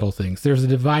most subtle things, there's a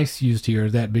device used here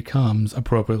that becomes,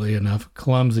 appropriately enough,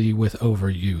 clumsy with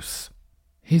overuse.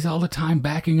 He's all the time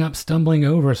backing up, stumbling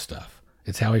over stuff.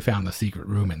 It's how he found the secret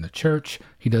room in the church.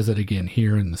 He does it again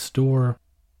here in the store.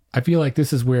 I feel like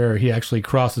this is where he actually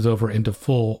crosses over into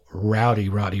full rowdy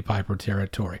Roddy Piper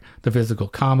territory. The physical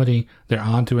comedy, they're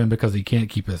onto him because he can't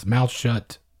keep his mouth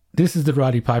shut. This is the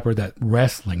Roddy Piper that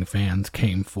wrestling fans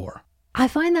came for. I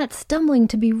find that stumbling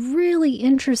to be really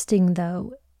interesting,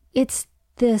 though. It's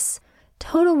this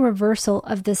total reversal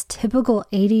of this typical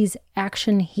 80s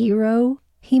action hero.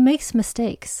 He makes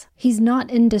mistakes. He's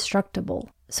not indestructible.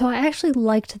 So I actually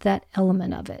liked that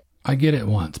element of it. I get it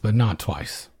once, but not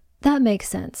twice. That makes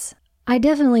sense. I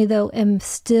definitely, though, am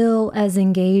still as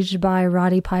engaged by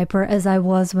Roddy Piper as I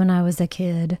was when I was a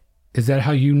kid. Is that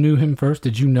how you knew him first?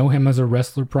 Did you know him as a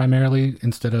wrestler primarily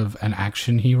instead of an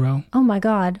action hero? Oh my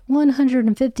God,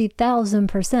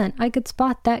 150,000%. I could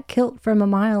spot that kilt from a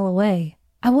mile away.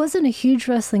 I wasn't a huge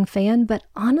wrestling fan, but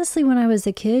honestly, when I was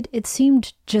a kid, it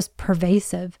seemed just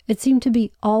pervasive. It seemed to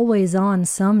be always on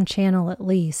some channel at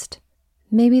least.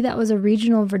 Maybe that was a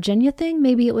regional Virginia thing.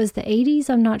 Maybe it was the 80s.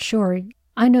 I'm not sure.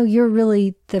 I know you're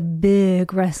really the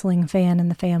big wrestling fan in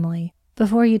the family.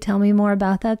 Before you tell me more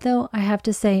about that, though, I have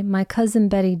to say my cousin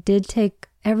Betty did take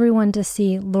everyone to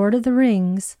see Lord of the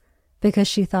Rings because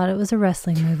she thought it was a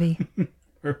wrestling movie.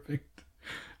 Perfect.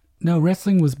 No,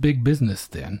 wrestling was big business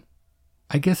then.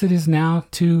 I guess it is now,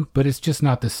 too, but it's just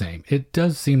not the same. It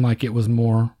does seem like it was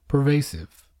more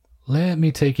pervasive. Let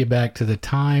me take you back to the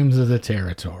times of the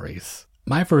territories.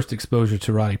 My first exposure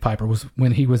to Roddy Piper was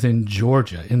when he was in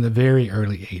Georgia in the very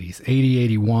early 80s, 80,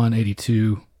 81,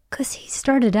 82. Because he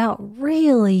started out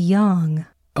really young.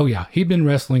 Oh yeah, he'd been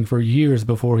wrestling for years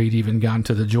before he'd even gotten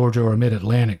to the Georgia or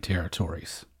Mid-Atlantic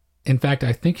territories. In fact,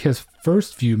 I think his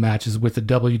first few matches with the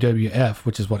WWF,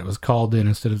 which is what it was called then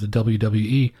instead of the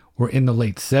WWE, were in the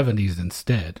late 70s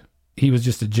instead. He was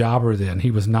just a jobber then.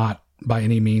 He was not, by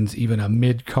any means, even a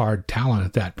mid-card talent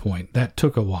at that point. That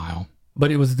took a while. But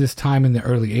it was this time in the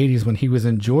early 80s when he was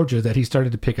in Georgia that he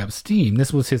started to pick up steam.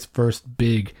 This was his first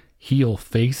big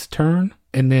heel-face turn.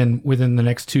 And then within the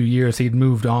next 2 years, he'd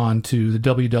moved on to the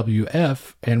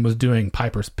WWF and was doing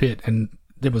Piper's Pit, and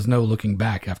there was no looking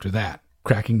back after that.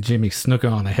 Cracking Jimmy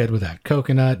Snuka on the head with that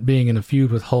coconut, being in a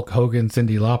feud with Hulk Hogan,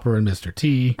 Cyndi Lauper, and Mr.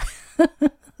 T.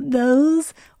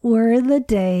 Those were the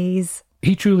days.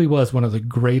 He truly was one of the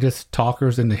greatest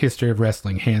talkers in the history of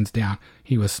wrestling, hands down.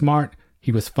 He was smart,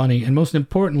 he was funny, and most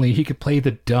importantly, he could play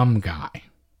the dumb guy.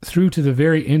 Through to the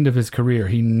very end of his career,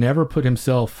 he never put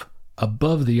himself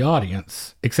above the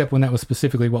audience, except when that was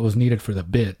specifically what was needed for the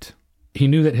bit. He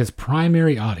knew that his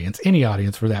primary audience, any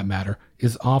audience for that matter,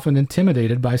 is often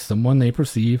intimidated by someone they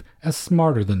perceive as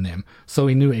smarter than them, so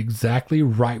he knew exactly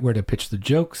right where to pitch the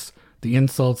jokes, the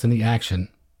insults, and the action.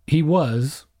 He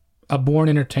was a born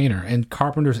entertainer, and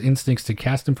Carpenter's instincts to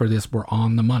cast him for this were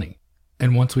on the money.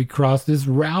 And once we cross this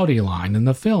rowdy line in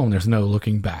the film, there's no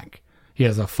looking back. He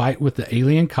has a fight with the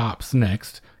alien cops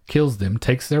next, kills them,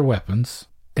 takes their weapons,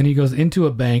 and he goes into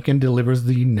a bank and delivers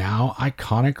the now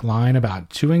iconic line about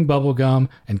chewing bubblegum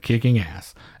and kicking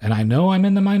ass. And I know I'm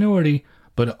in the minority,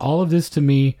 but all of this to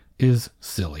me is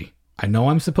silly. I know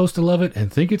I'm supposed to love it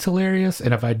and think it's hilarious,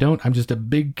 and if I don't, I'm just a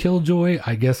big killjoy.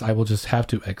 I guess I will just have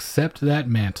to accept that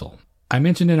mantle. I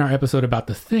mentioned in our episode about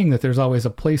The Thing that there's always a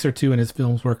place or two in his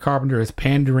films where Carpenter is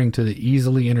pandering to the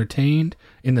easily entertained.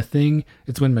 In The Thing,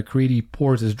 it's when MacReady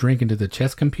pours his drink into the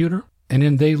chess computer. And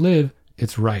in They Live,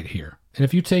 it's right here. And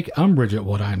if you take umbrage at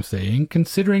what I'm saying,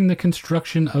 considering the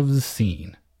construction of the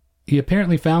scene. He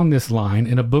apparently found this line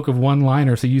in a book of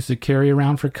one-liners he used to carry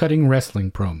around for cutting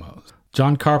wrestling promos.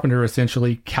 John Carpenter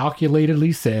essentially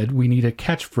calculatedly said, we need a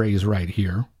catchphrase right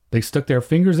here. They stuck their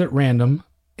fingers at random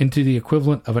into the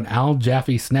equivalent of an Al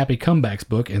Jaffe Snappy Comebacks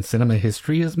book, and cinema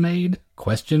history is made? ?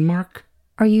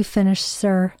 Are you finished,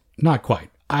 sir? Not quite.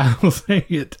 I'll say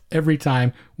it every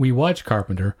time we watch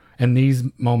Carpenter and these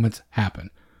moments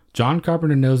happen. John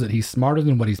Carpenter knows that he's smarter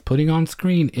than what he's putting on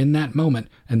screen in that moment,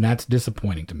 and that's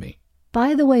disappointing to me.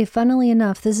 By the way, funnily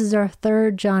enough, this is our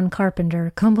third John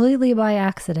Carpenter, completely by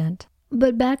accident.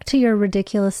 But back to your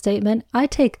ridiculous statement, I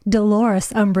take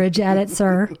Dolores umbrage at it,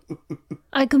 sir.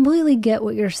 I completely get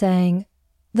what you're saying.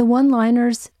 The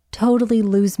one-liners totally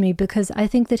lose me because I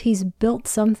think that he's built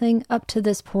something up to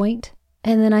this point,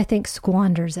 and then I think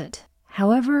squanders it.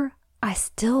 However, I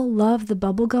still love the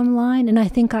bubblegum line, and I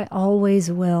think I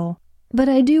always will. But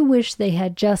I do wish they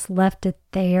had just left it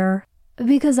there,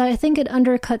 because I think it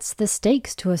undercuts the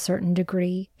stakes to a certain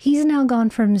degree. He's now gone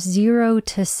from 0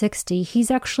 to 60. He's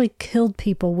actually killed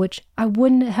people, which I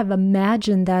wouldn't have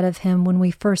imagined that of him when we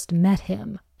first met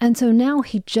him. And so now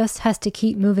he just has to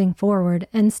keep moving forward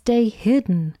and stay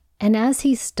hidden. And as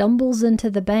he stumbles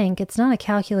into the bank, it's not a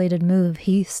calculated move.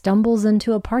 He stumbles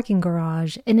into a parking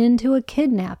garage and into a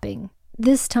kidnapping.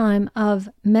 This time of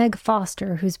Meg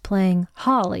Foster, who's playing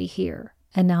Holly here.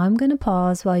 And now I'm going to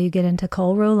pause while you get into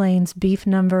Cole Rollane's beef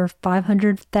number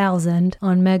 500,000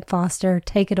 on Meg Foster.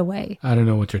 Take it away. I don't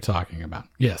know what you're talking about.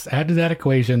 Yes, add to that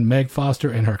equation Meg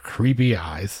Foster and her creepy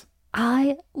eyes.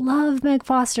 I love Meg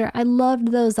Foster. I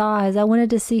loved those eyes. I wanted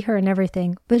to see her in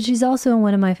everything. But she's also in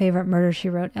one of my favorite Murder, She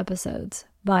Wrote episodes,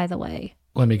 by the way.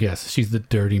 Let me guess. She's the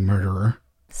dirty murderer.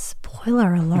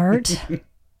 Spoiler alert.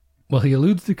 Well, he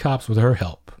eludes the cops with her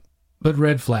help. But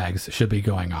red flags should be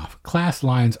going off. Class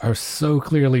lines are so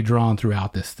clearly drawn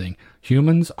throughout this thing.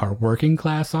 Humans are working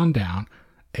class on down.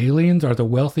 Aliens are the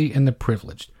wealthy and the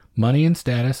privileged. Money and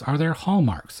status are their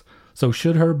hallmarks. So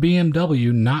should her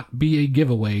BMW not be a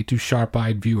giveaway to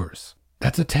sharp-eyed viewers?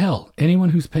 That's a tell. Anyone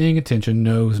who's paying attention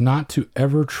knows not to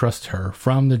ever trust her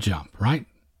from the jump, right?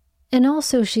 And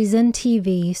also she's in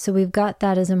TV, so we've got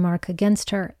that as a mark against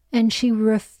her. And she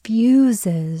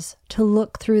refuses to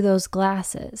look through those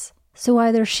glasses. So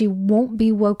either she won't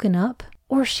be woken up,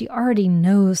 or she already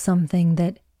knows something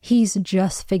that he's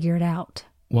just figured out.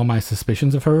 Well, my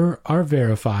suspicions of her are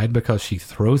verified because she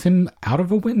throws him out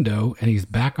of a window and he's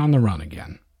back on the run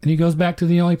again. And he goes back to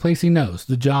the only place he knows,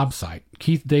 the job site.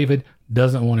 Keith David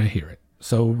doesn't want to hear it.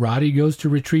 So Roddy goes to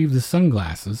retrieve the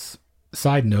sunglasses.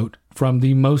 Side note, from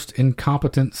the most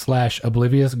incompetent /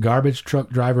 oblivious garbage truck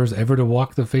drivers ever to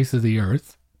walk the face of the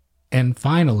earth. And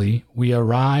finally, we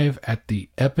arrive at the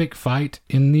epic fight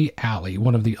in the alley,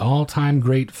 one of the all-time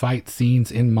great fight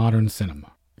scenes in modern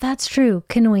cinema. That's true.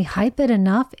 Can we hype it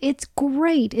enough? It's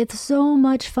great. It's so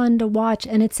much fun to watch,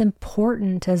 and it's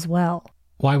important as well.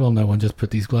 Why will no one just put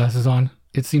these glasses on?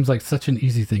 It seems like such an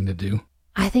easy thing to do.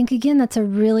 I think, again, that's a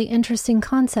really interesting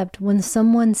concept. When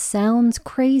someone sounds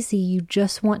crazy, you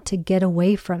just want to get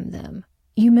away from them.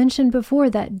 You mentioned before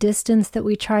that distance that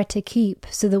we try to keep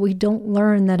so that we don't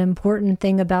learn that important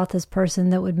thing about this person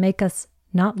that would make us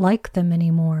not like them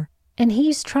anymore. And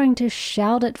he's trying to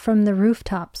shout it from the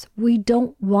rooftops. We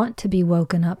don't want to be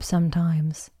woken up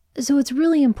sometimes. So it's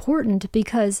really important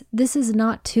because this is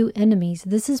not two enemies.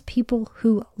 This is people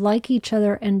who like each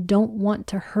other and don't want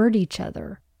to hurt each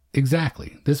other.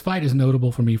 Exactly. This fight is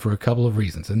notable for me for a couple of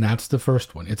reasons, and that's the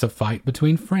first one. It's a fight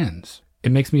between friends.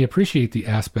 It makes me appreciate the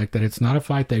aspect that it's not a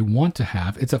fight they want to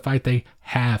have, it's a fight they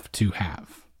have to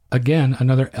have. Again,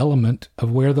 another element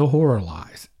of where the horror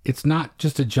lies. It's not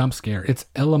just a jump scare, it's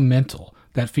elemental.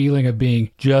 That feeling of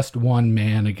being just one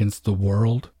man against the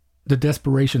world. The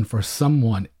desperation for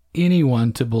someone,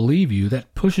 anyone to believe you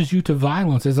that pushes you to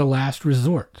violence as a last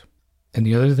resort. And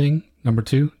the other thing, number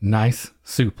 2, nice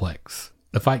suplex.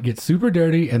 The fight gets super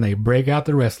dirty and they break out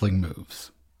the wrestling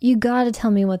moves. You gotta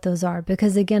tell me what those are,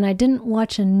 because again, I didn't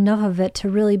watch enough of it to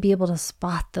really be able to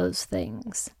spot those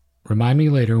things. Remind me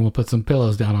later and we'll put some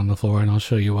pillows down on the floor and I'll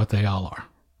show you what they all are.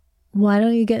 Why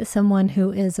don't you get someone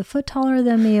who is a foot taller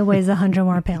than me and weighs 100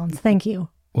 more pounds? Thank you.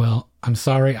 Well, I'm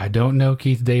sorry, I don't know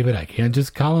Keith David. I can't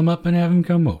just call him up and have him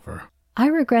come over. I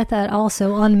regret that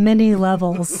also on many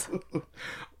levels.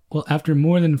 Well, after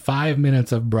more than 5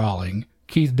 minutes of brawling,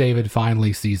 Keith David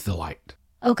finally sees the light.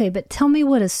 Okay, but tell me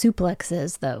what a suplex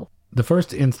is, though. The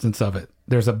first instance of it,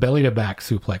 there's a belly-to-back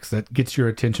suplex that gets your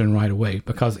attention right away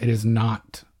because it is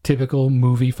not typical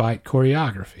movie fight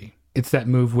choreography. It's that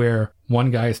move where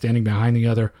one guy is standing behind the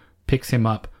other, picks him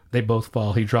up, they both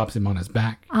fall, he drops him on his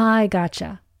back. I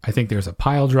gotcha. I think there's a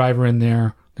pile driver in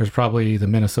there. There's probably the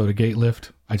Minnesota gate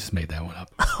lift. I just made that one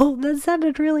up. Oh, that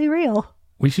sounded really real.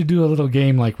 We should do a little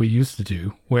game like we used to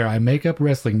do, where I make up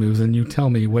wrestling moves and you tell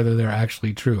me whether they're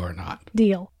actually true or not.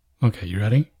 Deal. Okay, you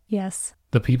ready? Yes.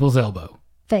 The People's Elbow.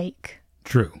 Fake.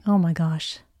 True. Oh my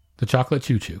gosh. The Chocolate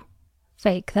Choo Choo.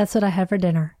 Fake. That's what I had for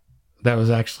dinner. That was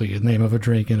actually the name of a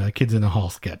drink in a Kids in the Hall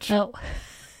sketch. Oh.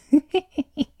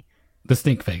 The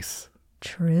Stink Face.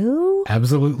 True?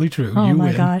 Absolutely true. Oh you my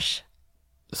win. gosh.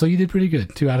 So you did pretty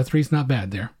good. 2 out of 3 is not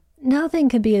bad there. Nothing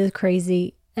could be as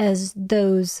crazy as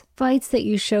those fights that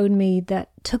you showed me that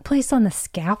took place on the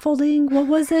scaffolding. What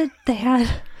was it? They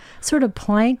had sort of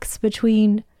planks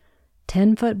between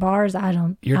 10-foot bars.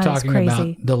 You're talking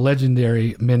about the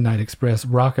legendary Midnight Express,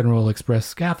 Rock and Roll Express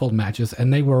scaffold matches,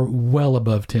 and they were well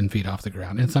above 10 feet off the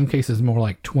ground. In some cases, more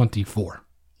like 24.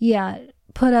 Yeah,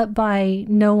 put up by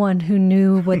no one who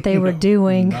knew what they were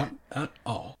doing. Not at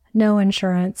all. No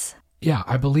insurance. Yeah,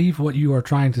 I believe what you are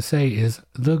trying to say is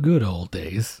the good old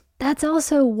days. That's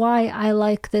also why I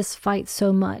like this fight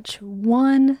so much.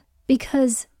 One,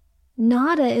 because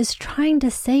Nada is trying to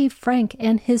save Frank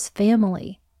and his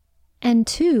family. And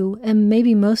 2, and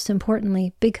maybe most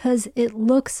importantly, because it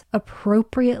looks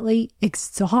appropriately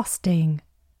exhausting.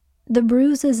 The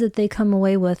bruises that they come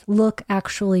away with look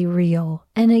actually real.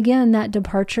 And again, that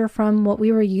departure from what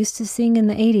we were used to seeing in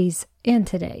the 80s and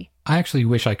today. I actually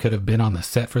wish I could have been on the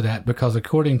set for that because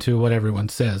according to what everyone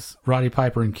says, Roddy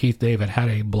Piper and Keith David had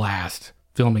a blast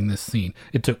filming this scene.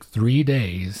 It took 3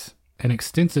 days and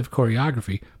extensive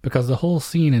choreography because the whole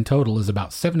scene in total is about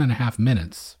 7.5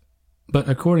 minutes. But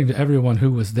according to everyone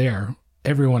who was there,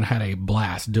 everyone had a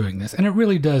blast doing this. And it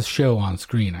really does show on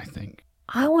screen, I think.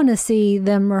 I want to see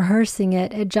them rehearsing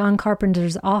it at John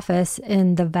Carpenter's office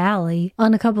in the Valley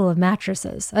on a couple of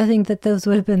mattresses. I think that those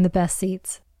would have been the best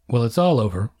seats. Well, it's all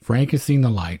over. Frank has seen the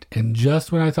light. And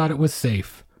just when I thought it was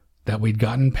safe, that we'd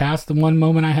gotten past the one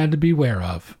moment I had to beware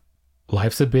of,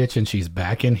 life's a bitch and she's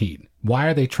back in heat. Why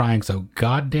are they trying so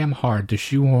goddamn hard to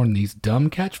shoehorn these dumb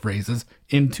catchphrases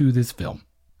into this film?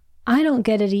 I don't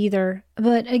get it either,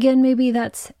 but again, maybe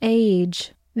that's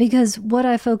age. Because what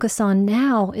I focus on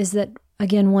now is that,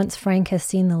 again, once Frank has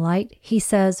seen the light, he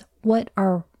says, what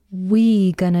are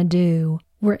we gonna do?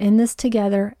 We're in this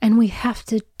together and we have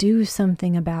to do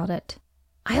something about it.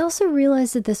 I also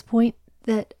realized at this point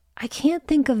that I can't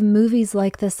think of movies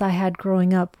like this I had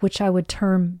growing up, which I would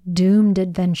term doomed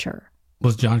adventure.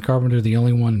 Was John Carpenter the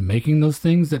only one making those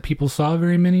things that people saw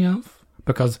very many of?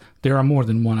 Because there are more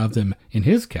than one of them in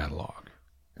his catalog.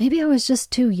 Maybe I was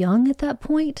just too young at that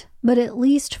point, but at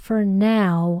least for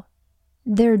now,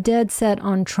 they're dead set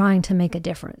on trying to make a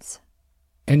difference.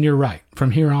 And you're right.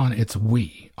 From here on, it's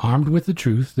we. Armed with the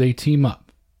truth, they team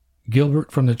up.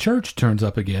 Gilbert from the church turns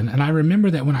up again, and I remember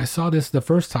that when I saw this the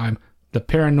first time, the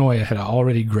paranoia had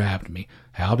already grabbed me.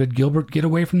 How did Gilbert get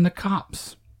away from the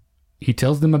cops? He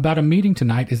tells them about a meeting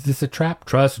tonight. Is this a trap?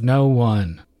 Trust no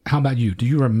one. How about you? Do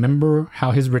you remember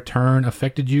how his return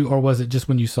affected you, or was it just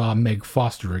when you saw Meg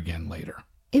Foster again later?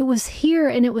 It was here,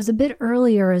 and it was a bit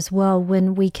earlier as well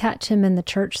when we catch him in the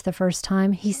church the first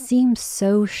time. He seems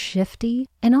so shifty,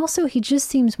 and also he just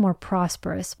seems more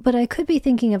prosperous. But I could be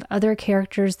thinking of other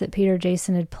characters that Peter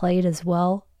Jason had played as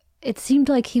well. It seemed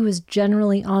like he was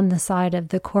generally on the side of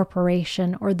the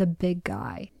corporation or the big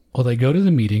guy. Well, they go to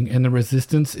the meeting, and the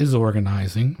resistance is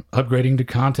organizing, upgrading to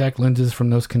contact lenses from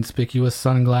those conspicuous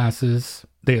sunglasses.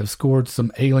 They have scored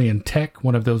some alien tech,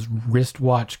 one of those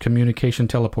wristwatch communication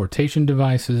teleportation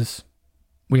devices.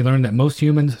 We learn that most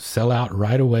humans sell out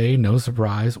right away, no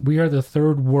surprise. We are the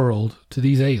third world to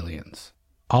these aliens.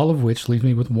 All of which leaves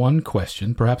me with one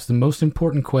question, perhaps the most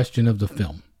important question of the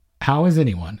film. How is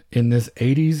anyone in this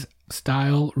 80s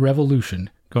style revolution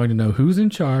going to know who's in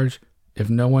charge if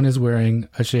no one is wearing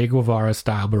a Che Guevara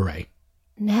style beret?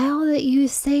 Now that you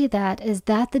say that, is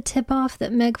that the tip-off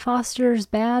that Meg Foster is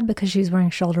bad because she's wearing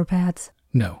shoulder pads?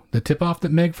 No, the tip-off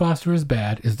that Meg Foster is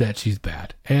bad is that she's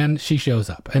bad. And she shows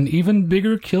up. An even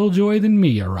bigger killjoy than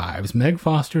me arrives. Meg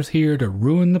Foster's here to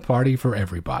ruin the party for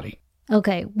everybody.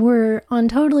 Okay, we're on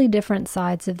totally different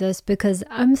sides of this because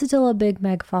I'm still a big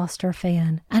Meg Foster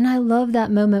fan. And I love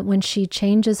that moment when she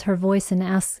changes her voice and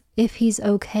asks if he's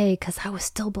okay because I was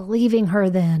still believing her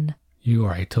then. You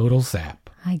are a total sap.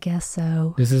 I guess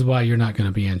so. This is why you're not going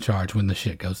to be in charge when the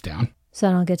shit goes down. So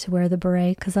I don't get to wear the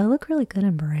beret because I look really good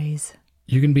in berets.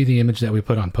 You can be the image that we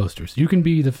put on posters. You can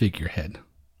be the figurehead,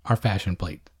 our fashion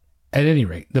plate. At any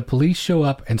rate, the police show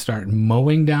up and start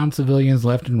mowing down civilians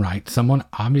left and right. Someone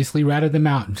obviously ratted them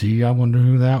out. Gee, I wonder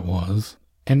who that was.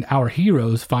 And our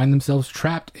heroes find themselves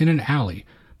trapped in an alley.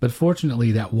 But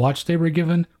fortunately, that watch they were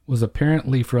given was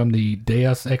apparently from the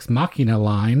Deus Ex Machina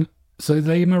line. So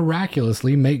they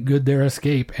miraculously make good their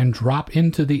escape and drop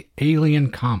into the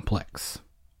alien complex.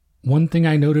 One thing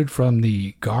I noted from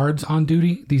the guards on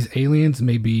duty, these aliens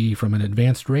may be from an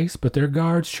advanced race, but their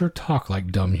guards sure talk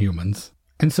like dumb humans.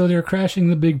 And so they're crashing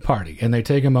the big party, and they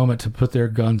take a moment to put their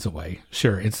guns away.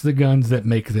 Sure, it's the guns that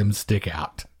make them stick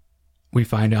out. We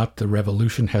find out the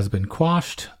revolution has been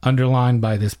quashed, underlined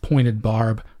by this pointed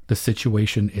barb. The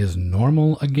situation is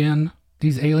normal again.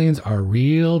 These aliens are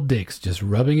real dicks, just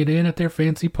rubbing it in at their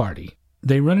fancy party.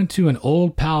 They run into an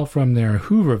old pal from their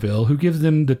Hooverville who gives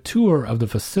them the tour of the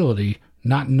facility,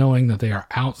 not knowing that they are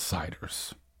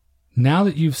outsiders. Now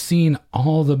that you've seen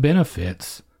all the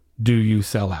benefits, do you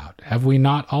sell out? Have we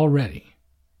not already?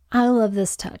 I love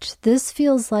this touch. This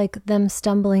feels like them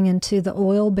stumbling into the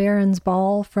oil baron's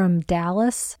ball from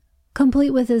Dallas,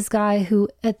 complete with this guy who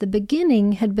at the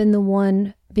beginning had been the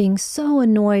one being so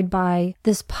annoyed by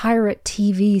this pirate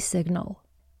TV signal.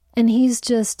 And he's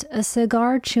just a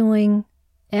cigar-chewing,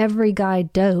 every guy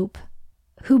dope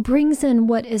who brings in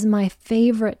what is my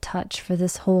favorite touch for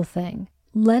this whole thing,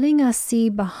 letting us see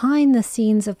behind the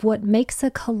scenes of what makes a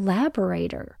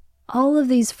collaborator. All of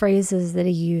these phrases that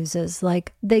he uses,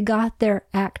 like they got their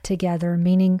act together,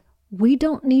 meaning we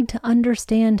don't need to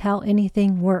understand how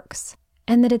anything works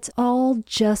and that it's all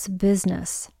just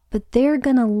business, but they're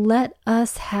going to let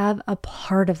us have a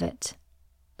part of it.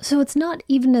 So it's not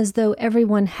even as though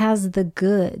everyone has the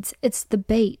goods. It's the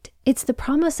bait. It's the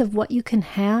promise of what you can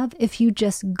have if you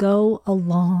just go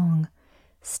along,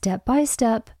 step by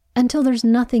step, until there's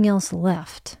nothing else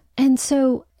left. And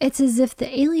so it's as if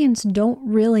the aliens don't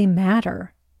really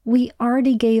matter. We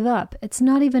already gave up. It's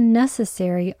not even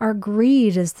necessary. Our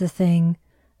greed is the thing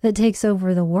that takes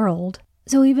over the world.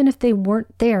 So even if they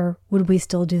weren't there, would we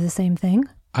still do the same thing?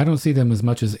 I don't see them as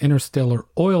much as interstellar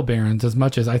oil barons as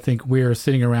much as I think we're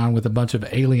sitting around with a bunch of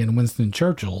alien Winston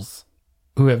Churchills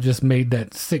who have just made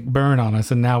that sick burn on us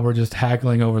and now we're just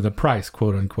haggling over the price,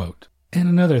 quote unquote. And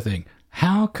another thing,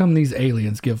 how come these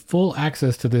aliens give full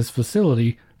access to this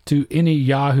facility to any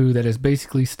Yahoo that is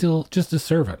basically still just a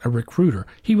servant, a recruiter?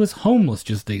 He was homeless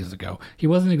just days ago. He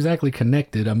wasn't exactly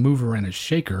connected, a mover and a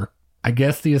shaker. I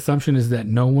guess the assumption is that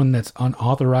no one that's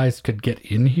unauthorized could get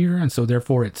in here and so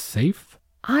therefore it's safe?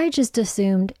 I just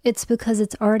assumed it's because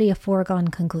it's already a foregone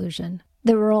conclusion.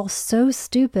 That we're all so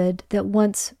stupid that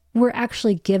once we're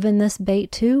actually given this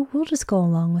bait too, we'll just go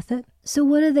along with it. So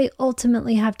what do they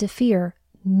ultimately have to fear?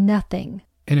 Nothing.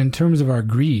 And in terms of our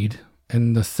greed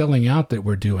and the selling out that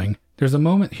we're doing, there's a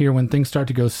moment here when things start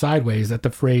to go sideways that the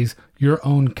phrase, your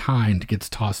own kind, gets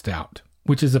tossed out,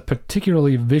 which is a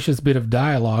particularly vicious bit of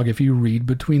dialogue if you read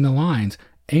between the lines.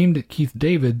 Aimed at Keith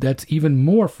David, that's even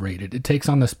more freighted. It takes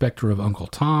on the specter of Uncle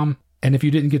Tom. And if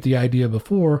you didn't get the idea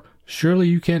before, surely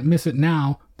you can't miss it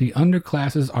now. The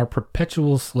underclasses are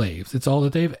perpetual slaves. It's all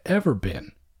that they've ever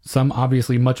been. Some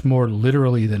obviously much more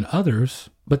literally than others.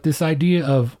 But this idea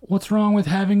of what's wrong with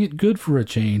having it good for a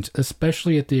change,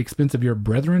 especially at the expense of your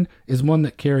brethren, is one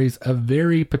that carries a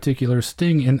very particular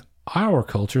sting in our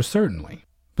culture, certainly.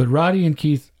 But Roddy and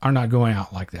Keith are not going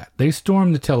out like that. They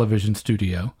storm the television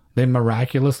studio. They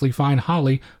miraculously find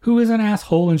Holly, who is an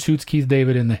asshole and shoots Keith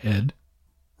David in the head.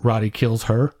 Roddy kills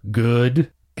her.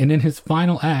 Good. And in his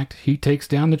final act, he takes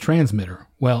down the transmitter.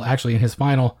 Well, actually, in his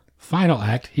final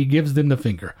act, he gives them the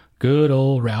finger. Good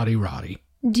old Rowdy Roddy.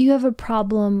 Do you have a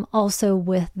problem also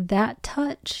with that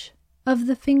touch of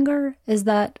the finger? Is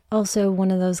that also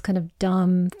one of those kind of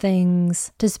dumb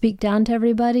things to speak down to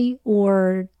everybody?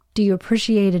 Or do you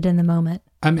appreciate it in the moment?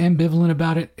 I'm ambivalent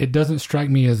about it. It doesn't strike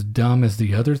me as dumb as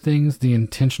the other things, the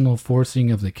intentional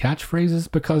forcing of the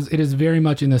catchphrases, because it is very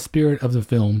much in the spirit of the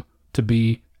film to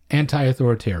be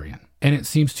anti-authoritarian. And it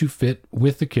seems to fit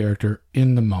with the character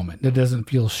in the moment. It doesn't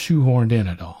feel shoehorned in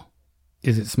at all.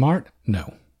 Is it smart?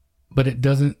 No. But it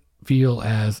doesn't feel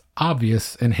as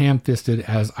obvious and ham-fisted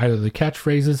as either the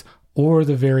catchphrases or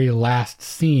the very last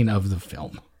scene of the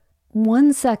film.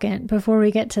 1 second before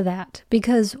we get to that,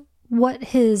 because what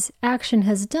his action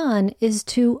has done is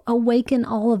to awaken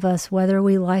all of us, whether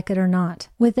we like it or not.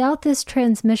 Without this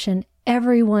transmission,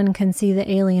 everyone can see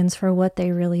the aliens for what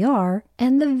they really are,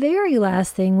 and the very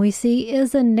last thing we see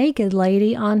is a naked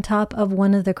lady on top of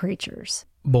one of the creatures.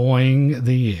 Boing,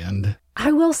 the end.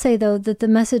 I will say, though, that the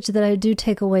message that I do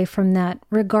take away from that,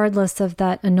 regardless of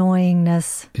that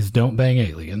annoyingness, is don't bang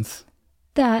aliens.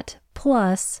 That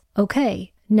plus,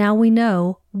 okay, now we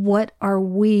know, what are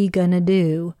we gonna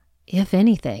do, if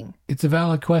anything? It's a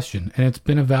valid question, and it's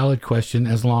been a valid question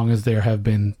as long as there have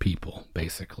been people,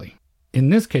 basically. In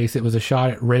this case, it was a shot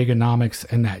at Reaganomics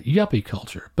and that yuppie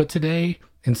culture, but today,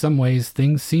 in some ways,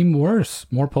 things seem worse,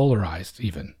 more polarized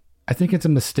even. I think it's a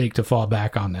mistake to fall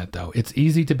back on that, though. It's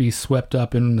easy to be swept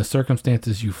up in the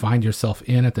circumstances you find yourself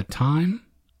in at the time,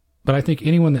 but I think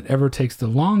anyone that ever takes the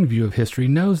long view of history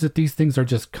knows that these things are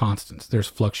just constants. There's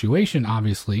fluctuation,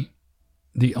 obviously.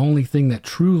 The only thing that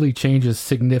truly changes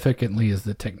significantly is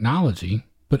the technology,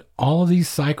 but all of these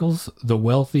cycles, the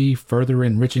wealthy further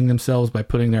enriching themselves by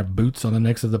putting their boots on the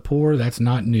necks of the poor, that's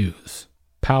not news.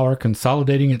 Power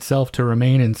consolidating itself to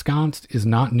remain ensconced is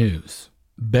not news.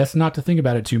 Best not to think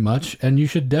about it too much, and you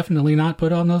should definitely not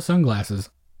put on those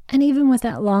sunglasses. And even with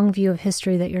that long view of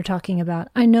history that you're talking about,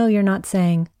 I know you're not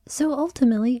saying, so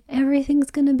ultimately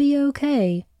everything's going to be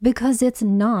okay, because it's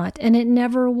not, and it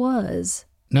never was.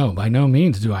 No, by no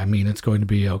means do I mean it's going to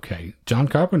be okay. John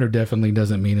Carpenter definitely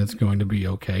doesn't mean it's going to be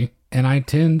okay, and I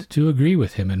tend to agree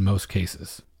with him in most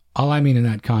cases. All I mean in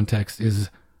that context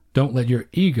is don't let your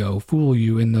ego fool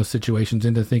you in those situations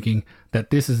into thinking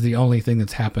that this is the only thing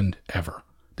that's happened ever.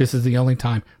 This is the only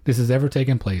time this has ever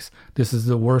taken place. This is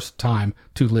the worst time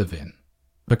to live in.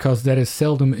 Because that is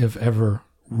seldom, if ever,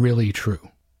 really true.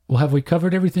 Well, have we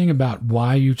covered everything about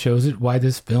why you chose it, why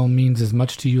this film means as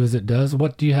much to you as it does?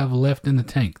 What do you have left in the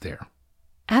tank there?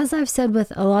 As I've said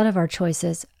with a lot of our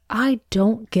choices, I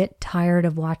don't get tired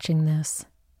of watching this.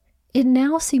 It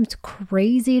now seems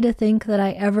crazy to think that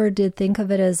I ever did think of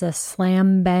it as a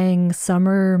slam bang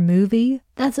summer movie.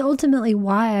 That's ultimately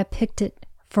why I picked it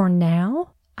for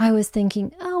now. I was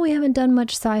thinking, we haven't done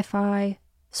much sci-fi.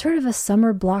 Sort of a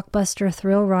summer blockbuster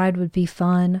thrill ride would be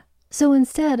fun. So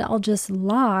instead, I'll just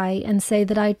lie and say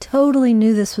that I totally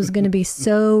knew this was going to be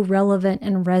so relevant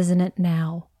and resonant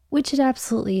now, which it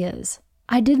absolutely is.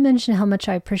 I did mention how much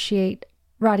I appreciate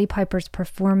Roddy Piper's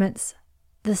performance,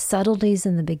 the subtleties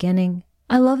in the beginning.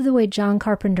 I love the way John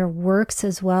Carpenter works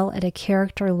as well at a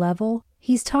character level.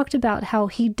 He's talked about how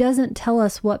he doesn't tell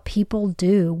us what people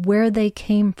do, where they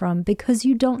came from, because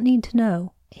you don't need to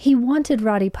know. He wanted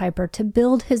Roddy Piper to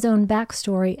build his own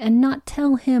backstory and not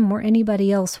tell him or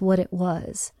anybody else what it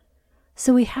was.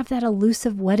 So we have that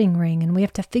elusive wedding ring, and we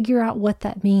have to figure out what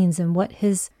that means and what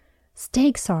his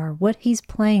stakes are, what he's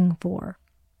playing for.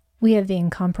 We have the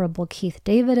incomparable Keith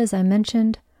David, as I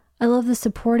mentioned. I love the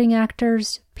supporting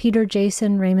actors, Peter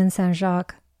Jason, Raymond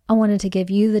Saint-Jacques. I wanted to give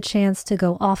you the chance to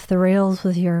go off the rails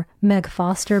with your Meg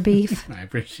Foster beef. I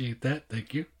appreciate that.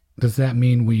 Thank you. Does that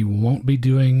mean we won't be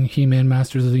doing He-Man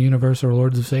Masters of the Universe or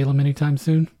Lords of Salem anytime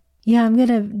soon? Yeah, I'm going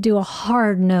to do a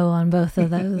hard no on both of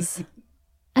those.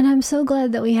 And I'm so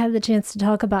glad that we had the chance to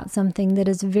talk about something that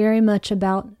is very much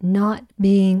about not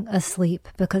being asleep,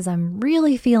 because I'm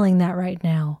really feeling that right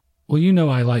now. Well, you know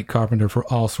I like Carpenter for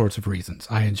all sorts of reasons.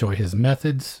 I enjoy his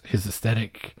methods, his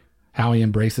aesthetic, how he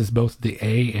embraces both the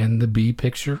A and the B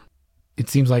picture. It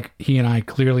seems like he and I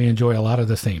clearly enjoy a lot of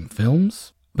the same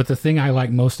films. But the thing I like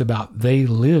most about They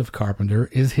Live Carpenter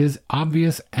is his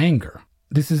obvious anger.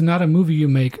 This is not a movie you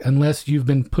make unless you've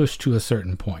been pushed to a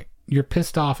certain point. You're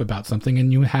pissed off about something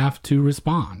and you have to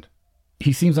respond.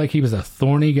 He seems like he was a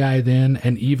thorny guy then,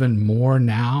 and even more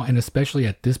now, and especially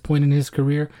at this point in his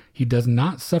career, he does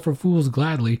not suffer fools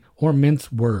gladly or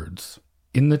mince words.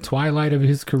 In the twilight of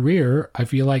his career, I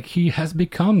feel like he has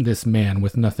become this man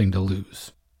with nothing to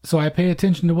lose. So I pay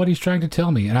attention to what he's trying to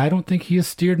tell me, and I don't think he has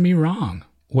steered me wrong.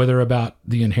 Whether about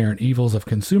the inherent evils of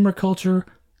consumer culture,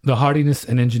 the hardiness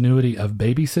and ingenuity of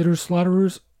babysitter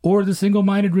slaughterers, or the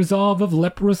single-minded resolve of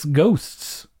leprous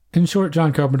ghosts. In short,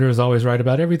 John Carpenter is always right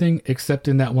about everything, except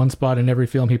in that one spot in every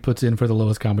film he puts in for the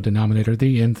lowest common denominator.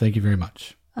 The end. Thank you very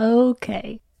much.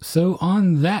 Okay. So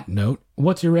on that note,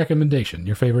 what's your recommendation?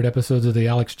 Your favorite episodes of The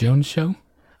Alex Jones Show?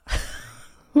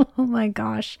 Oh my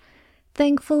gosh.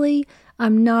 Thankfully,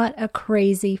 I'm not a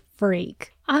crazy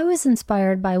freak. I was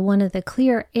inspired by one of the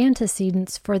clear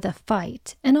antecedents for the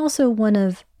fight, and also one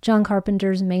of John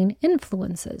Carpenter's main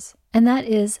influences, and that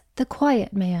is The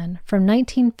Quiet Man from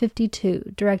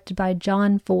 1952, directed by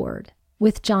John Ford,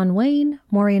 with John Wayne,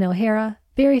 Maureen O'Hara,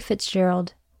 Barry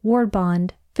Fitzgerald, Ward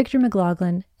Bond, Victor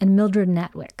McLaglen, and Mildred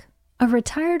Natwick. A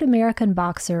retired American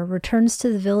boxer returns to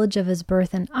the village of his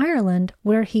birth in Ireland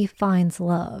where he finds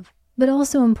love, but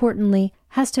also importantly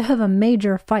has to have a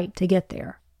major fight to get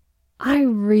there. I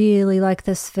really like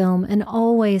this film and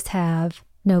always have.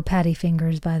 No patty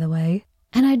fingers, by the way.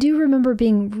 And I do remember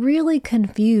being really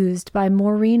confused by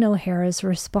Maureen O'Hara's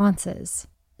responses.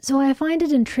 So I find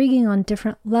it intriguing on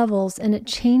different levels, and it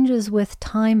changes with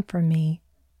time for me.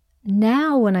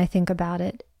 Now when I think about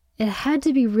it, it had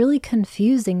to be really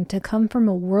confusing to come from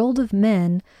a world of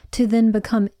men to then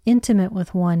become intimate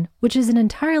with one, which is an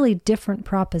entirely different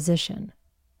proposition.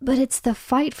 But it's the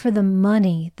fight for the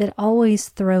money that always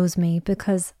throws me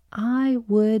because I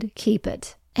would keep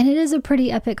it. And it is a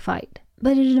pretty epic fight,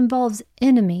 but it involves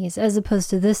enemies as opposed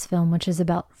to this film, which is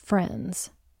about friends.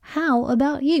 How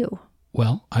about you?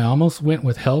 Well, I almost went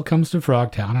with Hell Comes to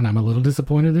Frogtown, and I'm a little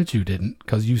disappointed that you didn't,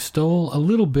 because you stole a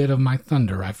little bit of my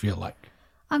thunder, I feel like.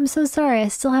 I'm so sorry, I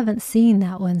still haven't seen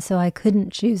that one, so I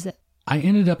couldn't choose it. I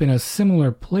ended up in a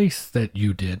similar place that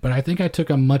you did, but I think I took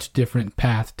a much different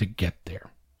path to get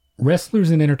there. Wrestlers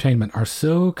in entertainment are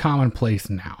so commonplace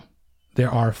now.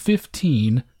 There are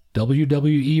 15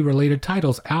 WWE-related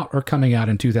titles out or coming out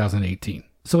in 2018.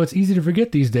 So it's easy to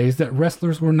forget these days that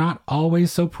wrestlers were not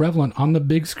always so prevalent on the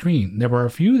big screen. There were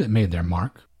a few that made their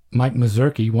mark. Mike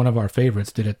Mazurki, one of our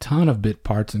favorites, did a ton of bit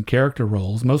parts and character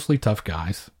roles, mostly tough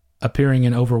guys, appearing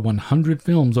in over 100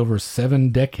 films over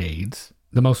 7 decades,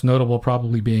 the most notable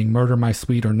probably being Murder, My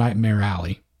Sweet or Nightmare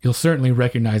Alley. You'll certainly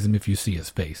recognize him if you see his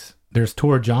face. There's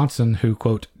Tor Johnson, who,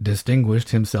 quote, distinguished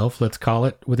himself, let's call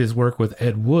it, with his work with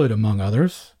Ed Wood, among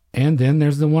others. And then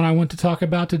there's the one I want to talk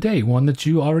about today, one that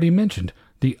you already mentioned,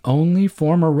 the only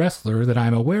former wrestler that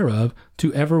I'm aware of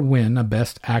to ever win a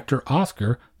Best Actor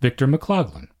Oscar, Victor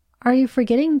McLaglen. Are you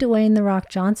forgetting Dwayne "The Rock"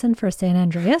 Johnson for San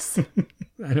Andreas?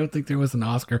 I don't think there was an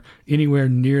Oscar anywhere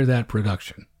near that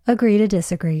production. Agree to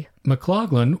disagree.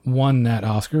 McLaglen won that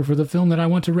Oscar for the film that I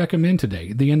want to recommend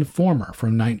today, The Informer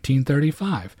from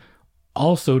 1935,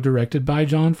 also directed by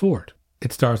John Ford.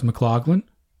 It stars McLaglen,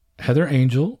 Heather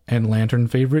Angel, and Lantern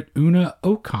favorite Una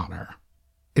O'Connor.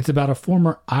 It's about a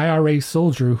former IRA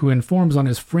soldier who informs on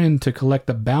his friend to collect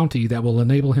the bounty that will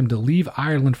enable him to leave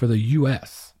Ireland for the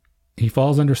U.S. He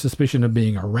falls under suspicion of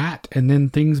being a rat, and then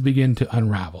things begin to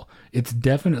unravel. It's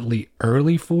definitely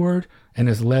early Ford and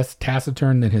is less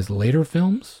taciturn than his later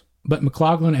films, but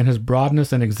McLaglen and his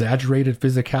broadness and exaggerated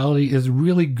physicality is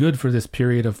really good for this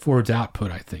period of Ford's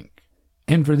output, I think.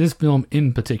 And for this film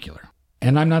in particular.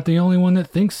 And I'm not the only one that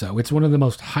thinks so. It's one of the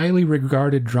most highly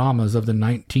regarded dramas of the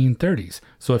 1930s.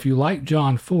 So if you like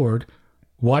John Ford,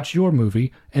 watch your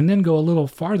movie and then go a little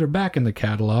farther back in the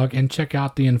catalog and check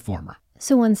out The Informer.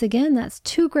 So once again, that's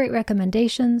 2 great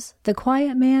recommendations, The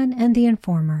Quiet Man and The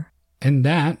Informer. And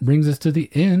that brings us to the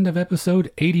end of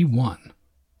episode 81.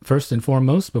 First and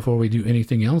foremost, before we do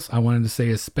anything else, I wanted to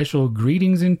say a special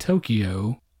greetings in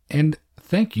Tokyo and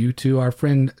thank you to our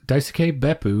friend Daisuke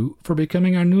Beppu for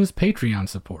becoming our newest Patreon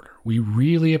supporter. We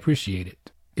really appreciate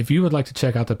it. If you would like to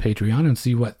check out the Patreon and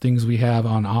see what things we have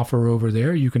on offer over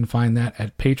there, you can find that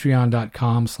at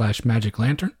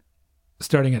patreon.com/magiclantern.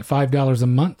 Starting at $5 a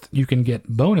month, you can get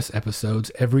bonus episodes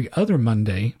every other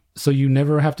Monday, so you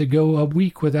never have to go a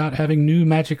week without having new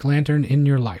Magic Lantern in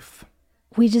your life.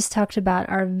 We just talked about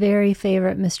our very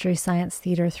favorite Mystery Science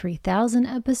Theater 3000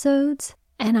 episodes.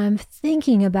 And I'm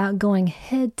thinking about going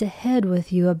head-to-head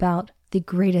with you about the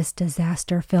greatest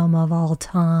disaster film of all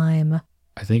time.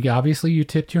 I think obviously you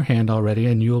tipped your hand already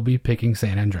and you will be picking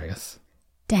San Andreas.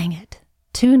 Dang it.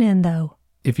 Tune in, though.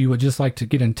 If you would just like to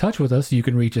get in touch with us, you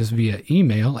can reach us via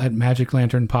email at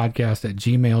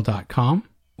magiclanternpodcast@gmail.com.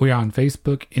 We're on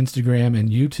Facebook, Instagram, and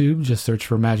YouTube. Just search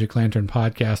for Magic Lantern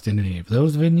Podcast in any of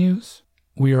those venues.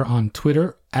 We are on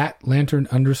Twitter at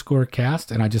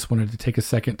Lantern_cast, and I just wanted to take a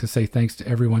second to say thanks to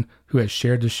everyone who has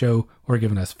shared the show or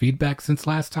given us feedback since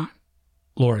last time.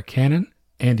 Laura Cannon,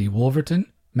 Andy Wolverton,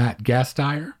 Matt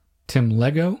Gasteyer, Tim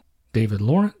Lego, David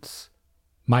Lawrence,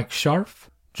 Mike Scharf,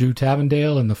 Drew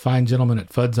Tavendale, and the fine gentleman at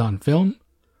Fuds on Film,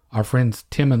 our friends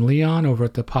Tim and Leon over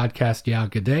at the podcast Yeah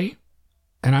G'day.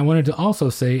 And I wanted to also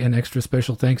say an extra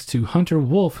special thanks to Hunter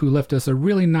Wolf, who left us a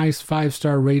really nice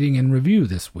 5-star rating and review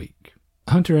this week.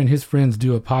 Hunter and his friends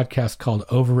do a podcast called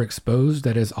Overexposed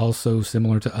that is also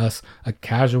similar to us, a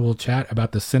casual chat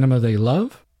about the cinema they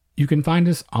love. You can find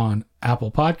us on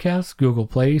Apple Podcasts, Google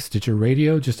Play, Stitcher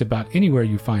Radio, just about anywhere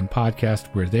you find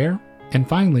podcasts, we're there. And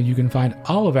finally, you can find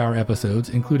all of our episodes,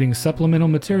 including supplemental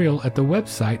material, at the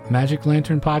website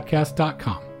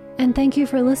magiclanternpodcast.com. And thank you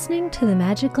for listening to the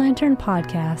Magic Lantern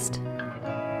Podcast.